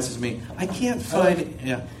surprises me. I can't find.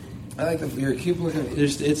 I like the. Keep looking.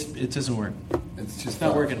 It doesn't work. It's just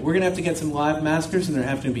not working. We're gonna have to get some live maskers, and they're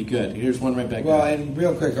having to be good. Here's one right back. Well, and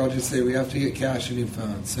real quick, I'll just say we have to get Cash a new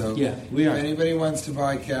phone. So yeah, we are. If anybody wants to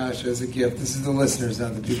buy Cash as a gift, this is the listeners,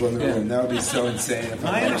 not the people in the room. That would be so insane.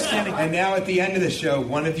 My understanding. And now at the end of the show,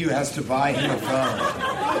 one of you has to buy him a phone.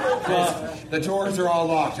 Well, the doors are all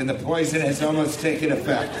locked, and the poison has almost taken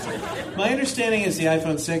effect. My understanding is the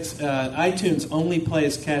iPhone 6 iTunes only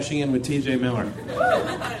plays Cashing In with TJ Miller.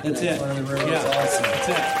 That's it. One of the rooms. Yeah, awesome. That's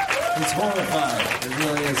it. It's horrifying. It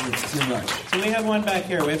really is. It's too much. So we have one back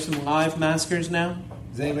here. We have some live maskers now.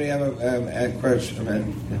 Does anybody have a question?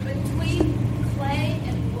 Between clay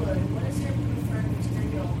and wood, what is your preferred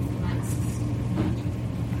material for masks?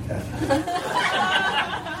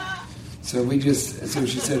 So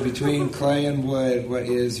she said between clay and wood, what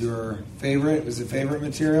is your favorite? Was it favorite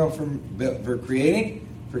material for creating,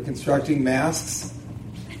 for constructing masks?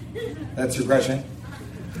 That's your question.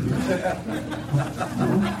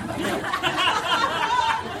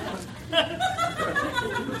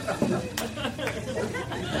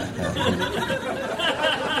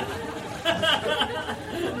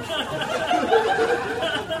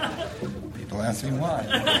 People ask me why.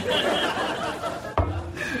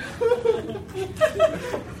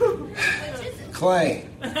 Clay.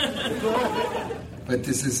 But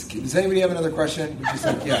does anybody have another question?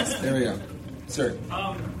 Yes, there we go. Sir.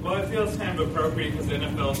 Well, it feels kind of appropriate because the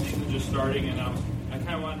NFL season just starting, and I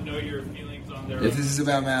kind of want to know your feelings on their... If this is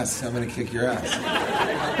about masks, I'm going to kick your ass. Do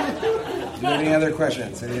you have any other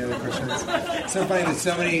questions? It's so funny that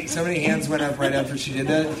so many hands went up right after she did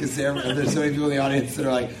that, because there's so many people in the audience that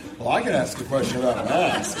are like, well, I can ask a question about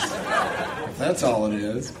masks. If that's all it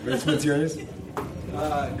is. What's yours?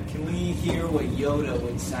 Can we hear what Yoda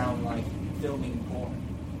would sound like filming porn?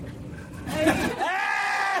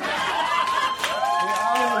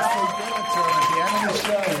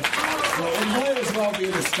 It might as well be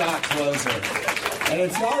the stock closer. And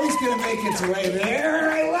it's always going to make its way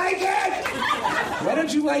there. I like it! Why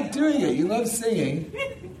don't you like doing it? You love singing.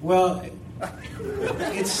 Well,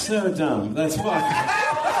 it's so dumb. That's why.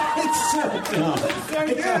 It's so dumb.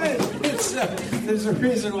 It's so good. There's a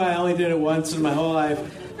reason why I only did it once in my whole life.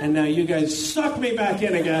 And now you guys suck me back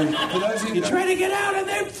in again. You try to get out and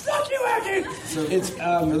then suck you back in. So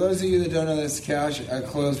for those of you that don't know this, Cash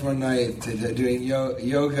closed one night doing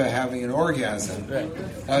yoga, having an orgasm. Right.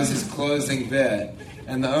 That was his closing bit.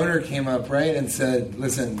 And the owner came up, right, and said,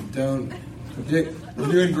 listen, we're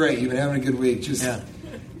doing great. You've been having a good week. Just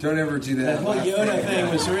don't ever do that. That whole Yoda thing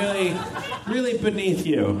was really, really beneath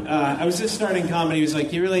you. I was just starting comedy. He was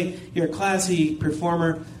like, you're a classy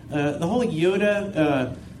performer. The whole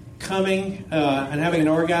Yoda... coming and having an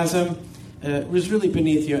orgasm was really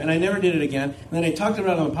beneath you, and I never did it again. And then I talked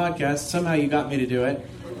about it on the podcast. Somehow you got me to do it,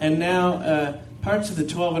 and now parts of the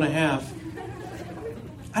 12 and a half.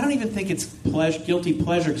 I don't even think it's guilty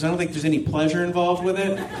pleasure, because I don't think there's any pleasure involved with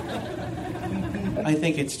it. I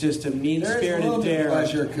think it's just a mean-spirited dare.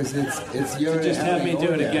 Pleasure because it's Yoda to just have me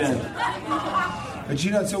do it again. But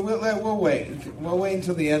so we'll wait. We'll wait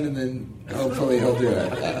until the end, and then hopefully he'll do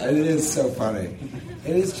it. It is so funny.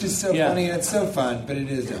 It is just so funny, and it's so fun, but it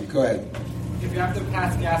is dumb. Go ahead. If you have to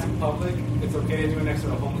pass gas in public, it's okay to do it next to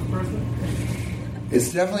a homeless person?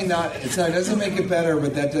 It's definitely not. It doesn't make it better,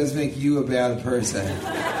 but that does make you a bad person.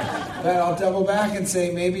 But I'll double back and say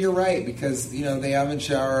maybe you're right, because they haven't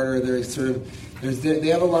showered, or they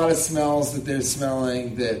have a lot of smells that they're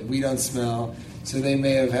smelling that we don't smell. So they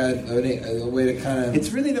may have had a way to kind of... It's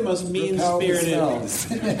really the most mean-spirited... It's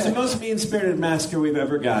the most mean-spirited masker we've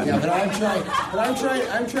ever gotten. Yeah, but I'm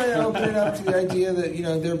trying to open it up to the idea that,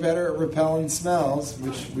 they're better at repelling smells,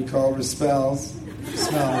 which we call respels.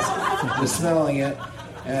 smells. You're smelling it.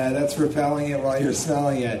 That's repelling it while you're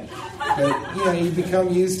smelling it. But, you become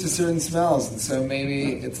used to certain smells, and so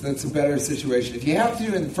maybe that's a better situation. If you have to do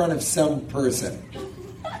it in front of some person,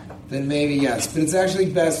 then maybe yes. But it's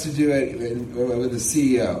actually best to do it with a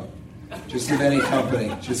CEO, just of any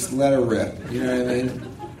company. Just let her rip. You know what I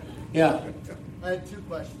mean? Yeah. I had 2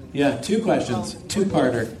 questions. Yeah, 2 questions.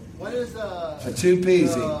 Two-parter. When is a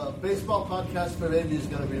 2-piece baseball podcast for babies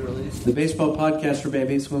going to be released? The baseball podcast for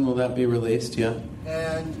babies, when will that be released? Yeah.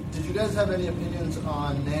 And did you guys have any opinions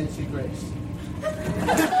on Nancy Grace?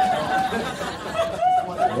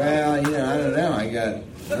 Well, I don't know. I got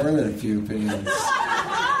more than a few opinions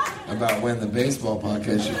about when the baseball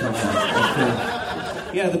podcast should come out.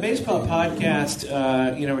 Yeah, the baseball podcast,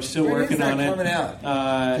 we're still working on it. Coming out?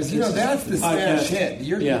 Because, that's the smash hit.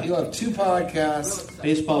 You'll have 2 podcasts.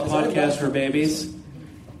 Baseball podcast for babies.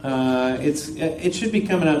 It should be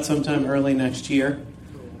coming out sometime early next year.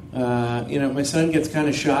 My son gets kind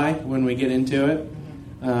of shy when we get into it.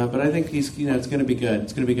 But I think it's going to be good.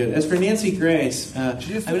 It's going to be good. As for Nancy Grace, I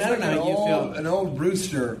don't know how you feel. An old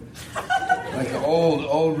rooster, like an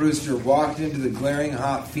old rooster, walked into the glaring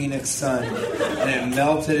hot Phoenix sun, and it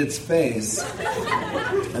melted its face.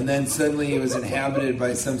 And then suddenly it was inhabited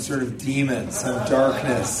by some sort of demon, some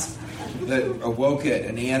darkness that awoke it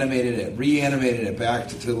and reanimated it back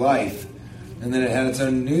to life. And then it had its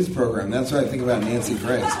own news program. That's what I think about Nancy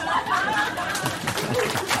Grace.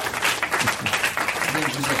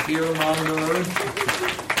 Fear mongerer.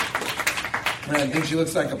 And I think she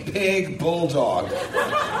looks like a pig bulldog.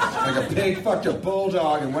 Like a pig fucked a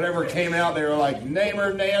bulldog, and whatever came out, they were like, name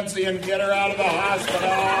her Nancy and get her out of the hospital.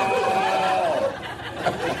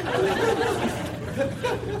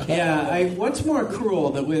 Yeah, what's more cruel,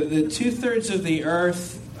 that with the 2/3 of the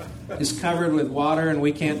earth is covered with water and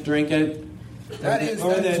we can't drink it? That is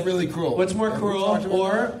really cruel. What's more cruel,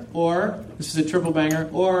 or this is a triple banger,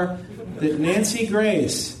 or that Nancy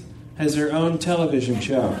Grace has her own television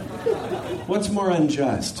show? What's more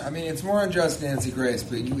unjust? I mean, it's more unjust, Nancy Grace,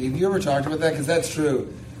 but have you ever talked about that? Because that's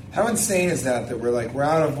true. How insane is that we're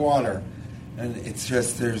out of water, and it's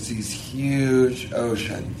just, there's these huge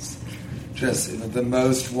oceans, just the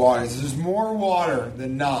most water. There's more water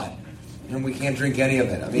than not, and we can't drink any of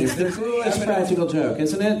it. I mean, it's the cruelest practical joke,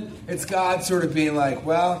 isn't it? It's God sort of being like,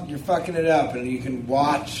 well, you're fucking it up, and you can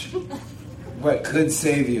watch what could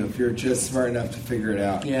save you if you're just smart enough to figure it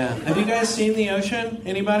out. Yeah. Have you guys seen the ocean?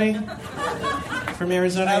 Anybody? From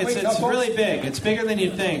Arizona? It's really big. It's bigger than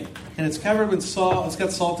you'd think. And it's covered with salt. It's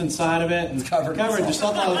got salt inside of it. It's covered. There's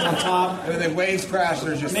salt on top. And when the waves crash,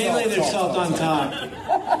 there's just mainly there's salt on top. It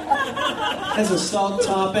has a salt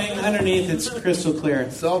topping. Underneath, it's crystal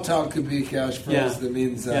clear. Salt top could be a catchphrase that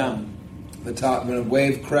means the top. When a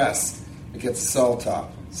wave crests, it gets a salt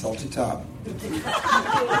top. Salty top.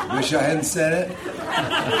 Wish I hadn't said it.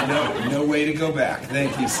 No way to go back.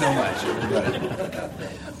 Thank you so much, everybody.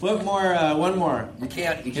 What more? One more. You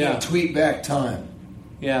can't tweet back time.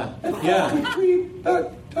 Yeah. Tweet back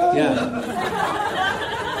time. Yeah.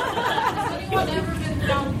 Has anyone ever been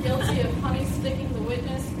found guilty of honey sticking the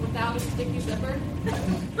witness without a sticky zipper?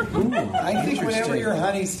 I think whenever you're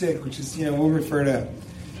honey stick, which is, we'll refer to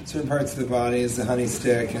certain parts of the body as the honey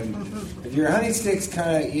stick, and if your honey stick's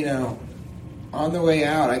kind of, on the way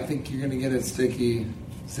out, I think you're going to get a sticky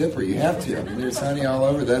zipper. You have to. I mean, there's honey all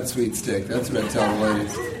over that sweet stick. That's what I tell the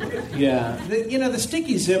ladies. Yeah. The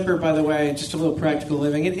sticky zipper, by the way, just a little practical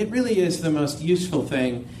living, it really is the most useful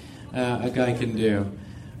thing a guy can do.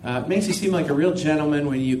 It makes you seem like a real gentleman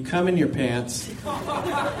when you come in your pants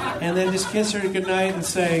and then just kiss her goodnight and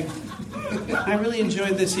say, I really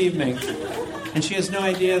enjoyed this evening. And she has no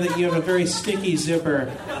idea that you have a very sticky zipper.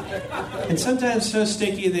 And sometimes so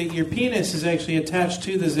sticky that your penis is actually attached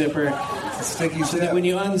to the zipper. It's a sticky so zip. that when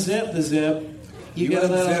you unzip the zip, you get a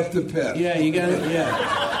little... unzip the pip. Yeah, you got it,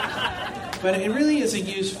 yeah. But it really is a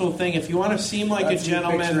useful thing. If you want to seem like a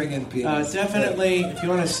gentleman, definitely, if you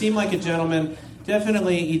want to seem like a gentleman,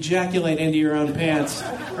 definitely ejaculate into your own pants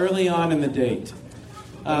early on in the date.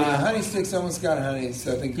 Honey sticks almost got honey,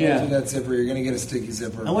 so I think going through that zipper, you're going to get a sticky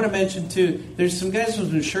zipper. I want to mention, too, there's some guys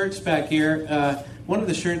with some shirts back here. One of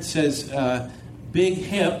the shirts says, big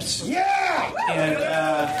hips. Yeah! And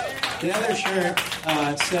the other shirt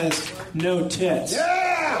says, no tits.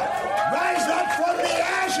 Yeah! Rise up from the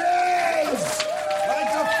ashes!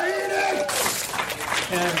 Like a phoenix!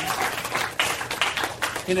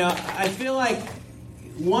 And, I feel like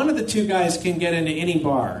one of the two guys can get into any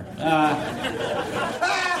bar.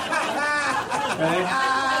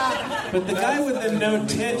 Right? But the guy with the no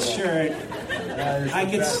tits shirt, I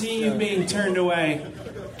could see you being turned away.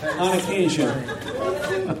 on occasion.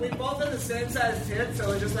 We both have the same size tits,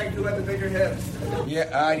 so it's just like who had the bigger hips.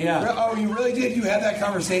 Yeah. Oh, you really did? You had that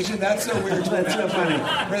conversation? That's so weird. That's so funny.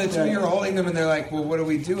 Where the two of you are holding them, and they're like, well, what do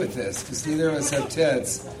we do with this? Because neither of us have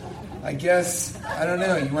tits. I guess, I don't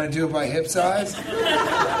know. You want to do it by hip size?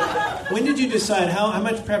 When did you decide? How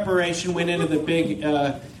much preparation went into the big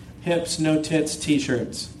hips, no tits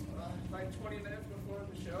T-shirts? Like 20 minutes before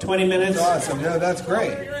the show. 20 minutes? That's awesome. No, that's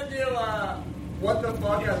great. We're going to do What the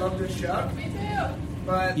Fuck, I Love to Shuck. Me too.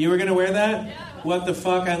 But You were going to wear that? What the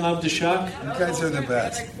fuck, I love to shuck? You guys are the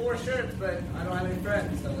best. I like 4 shirts, but I don't have any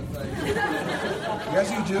friends, so it's like... Yes,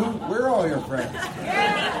 you do. We're all your friends.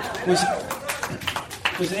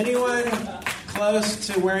 Was anyone close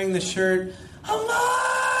to wearing the shirt? Alive!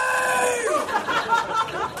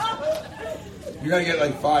 You gotta get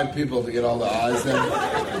like 5 people to get all the eyes in.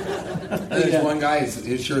 And there's one guy,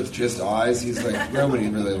 his shirt's just eyes. He's like, nobody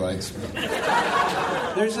really likes me.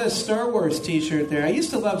 There's a Star Wars T-shirt there. I used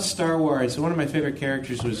to love Star Wars. One of my favorite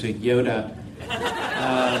characters was Yoda.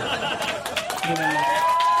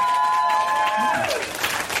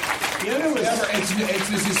 Yoda was...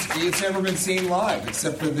 It's never been seen live,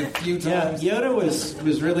 except for the few times. Yeah, Yoda was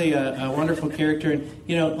really a wonderful character. And,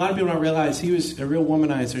 a lot of people don't realize he was a real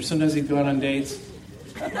womanizer. Sometimes he'd go out on dates.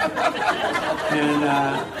 And,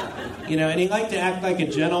 and he liked to act like a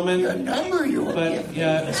gentleman. The number you were But,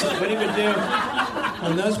 so what he would do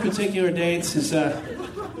on those particular dates is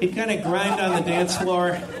he'd kind of grind on the dance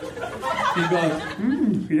floor. He'd go,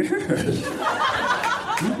 yes.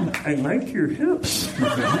 I like your hips.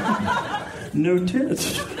 No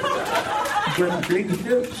tits. But big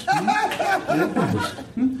hips. Yes.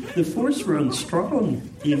 The force runs strong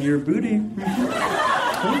in your booty.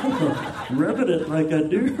 Rubbing it like I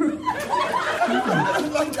do.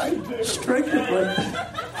 Strike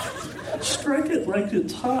it like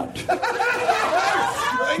it's hot.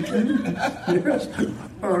 Yes.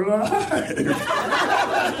 Alive.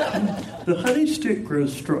 The honey stick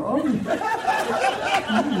grows strong.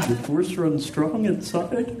 The force runs strong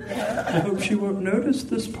inside. I hope she won't notice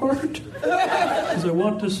this part, because I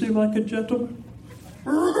want to seem like a gentleman.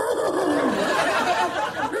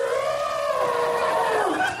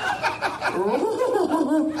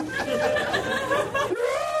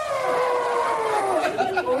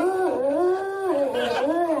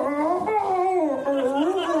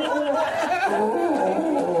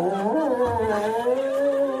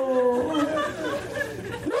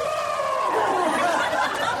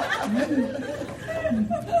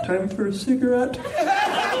 Time for a cigarette? Yeah!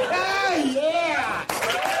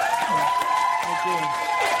 Thank you.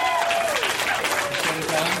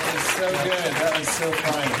 It's so good. That was so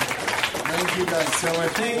fun. Thank you guys so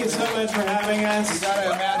much. Thank you so much for having us. You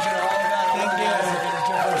gotta imagine all of that. Thank you.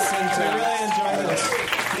 We really enjoyed this.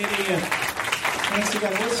 Meeting you. Thanks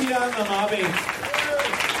again. We'll see you out in the lobby.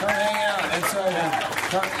 Come hang out. And so,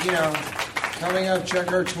 coming up,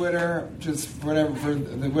 check our Twitter. Just whatever.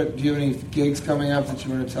 Do you have any gigs coming up that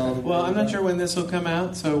you want to tell them? Well, I'm not sure when this will come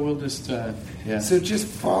out, so we'll just, So just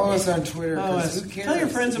follow us on Twitter. Who cares? Tell your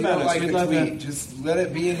friends about us. Like We'd a love tweet. that. Just let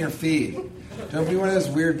it be in your feed. Don't be one of those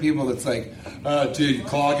weird people that's like, dude, you're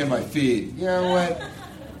clogging my feed. You know what?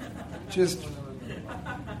 Just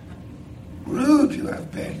rude you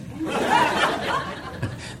have been.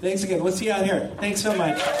 Thanks again. We'll see you out here. Thanks so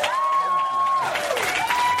much.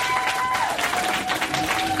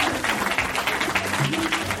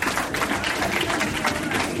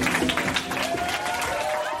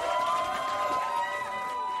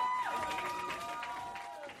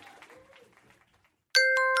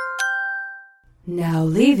 Now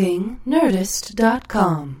leaving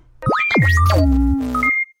Nerdist.com.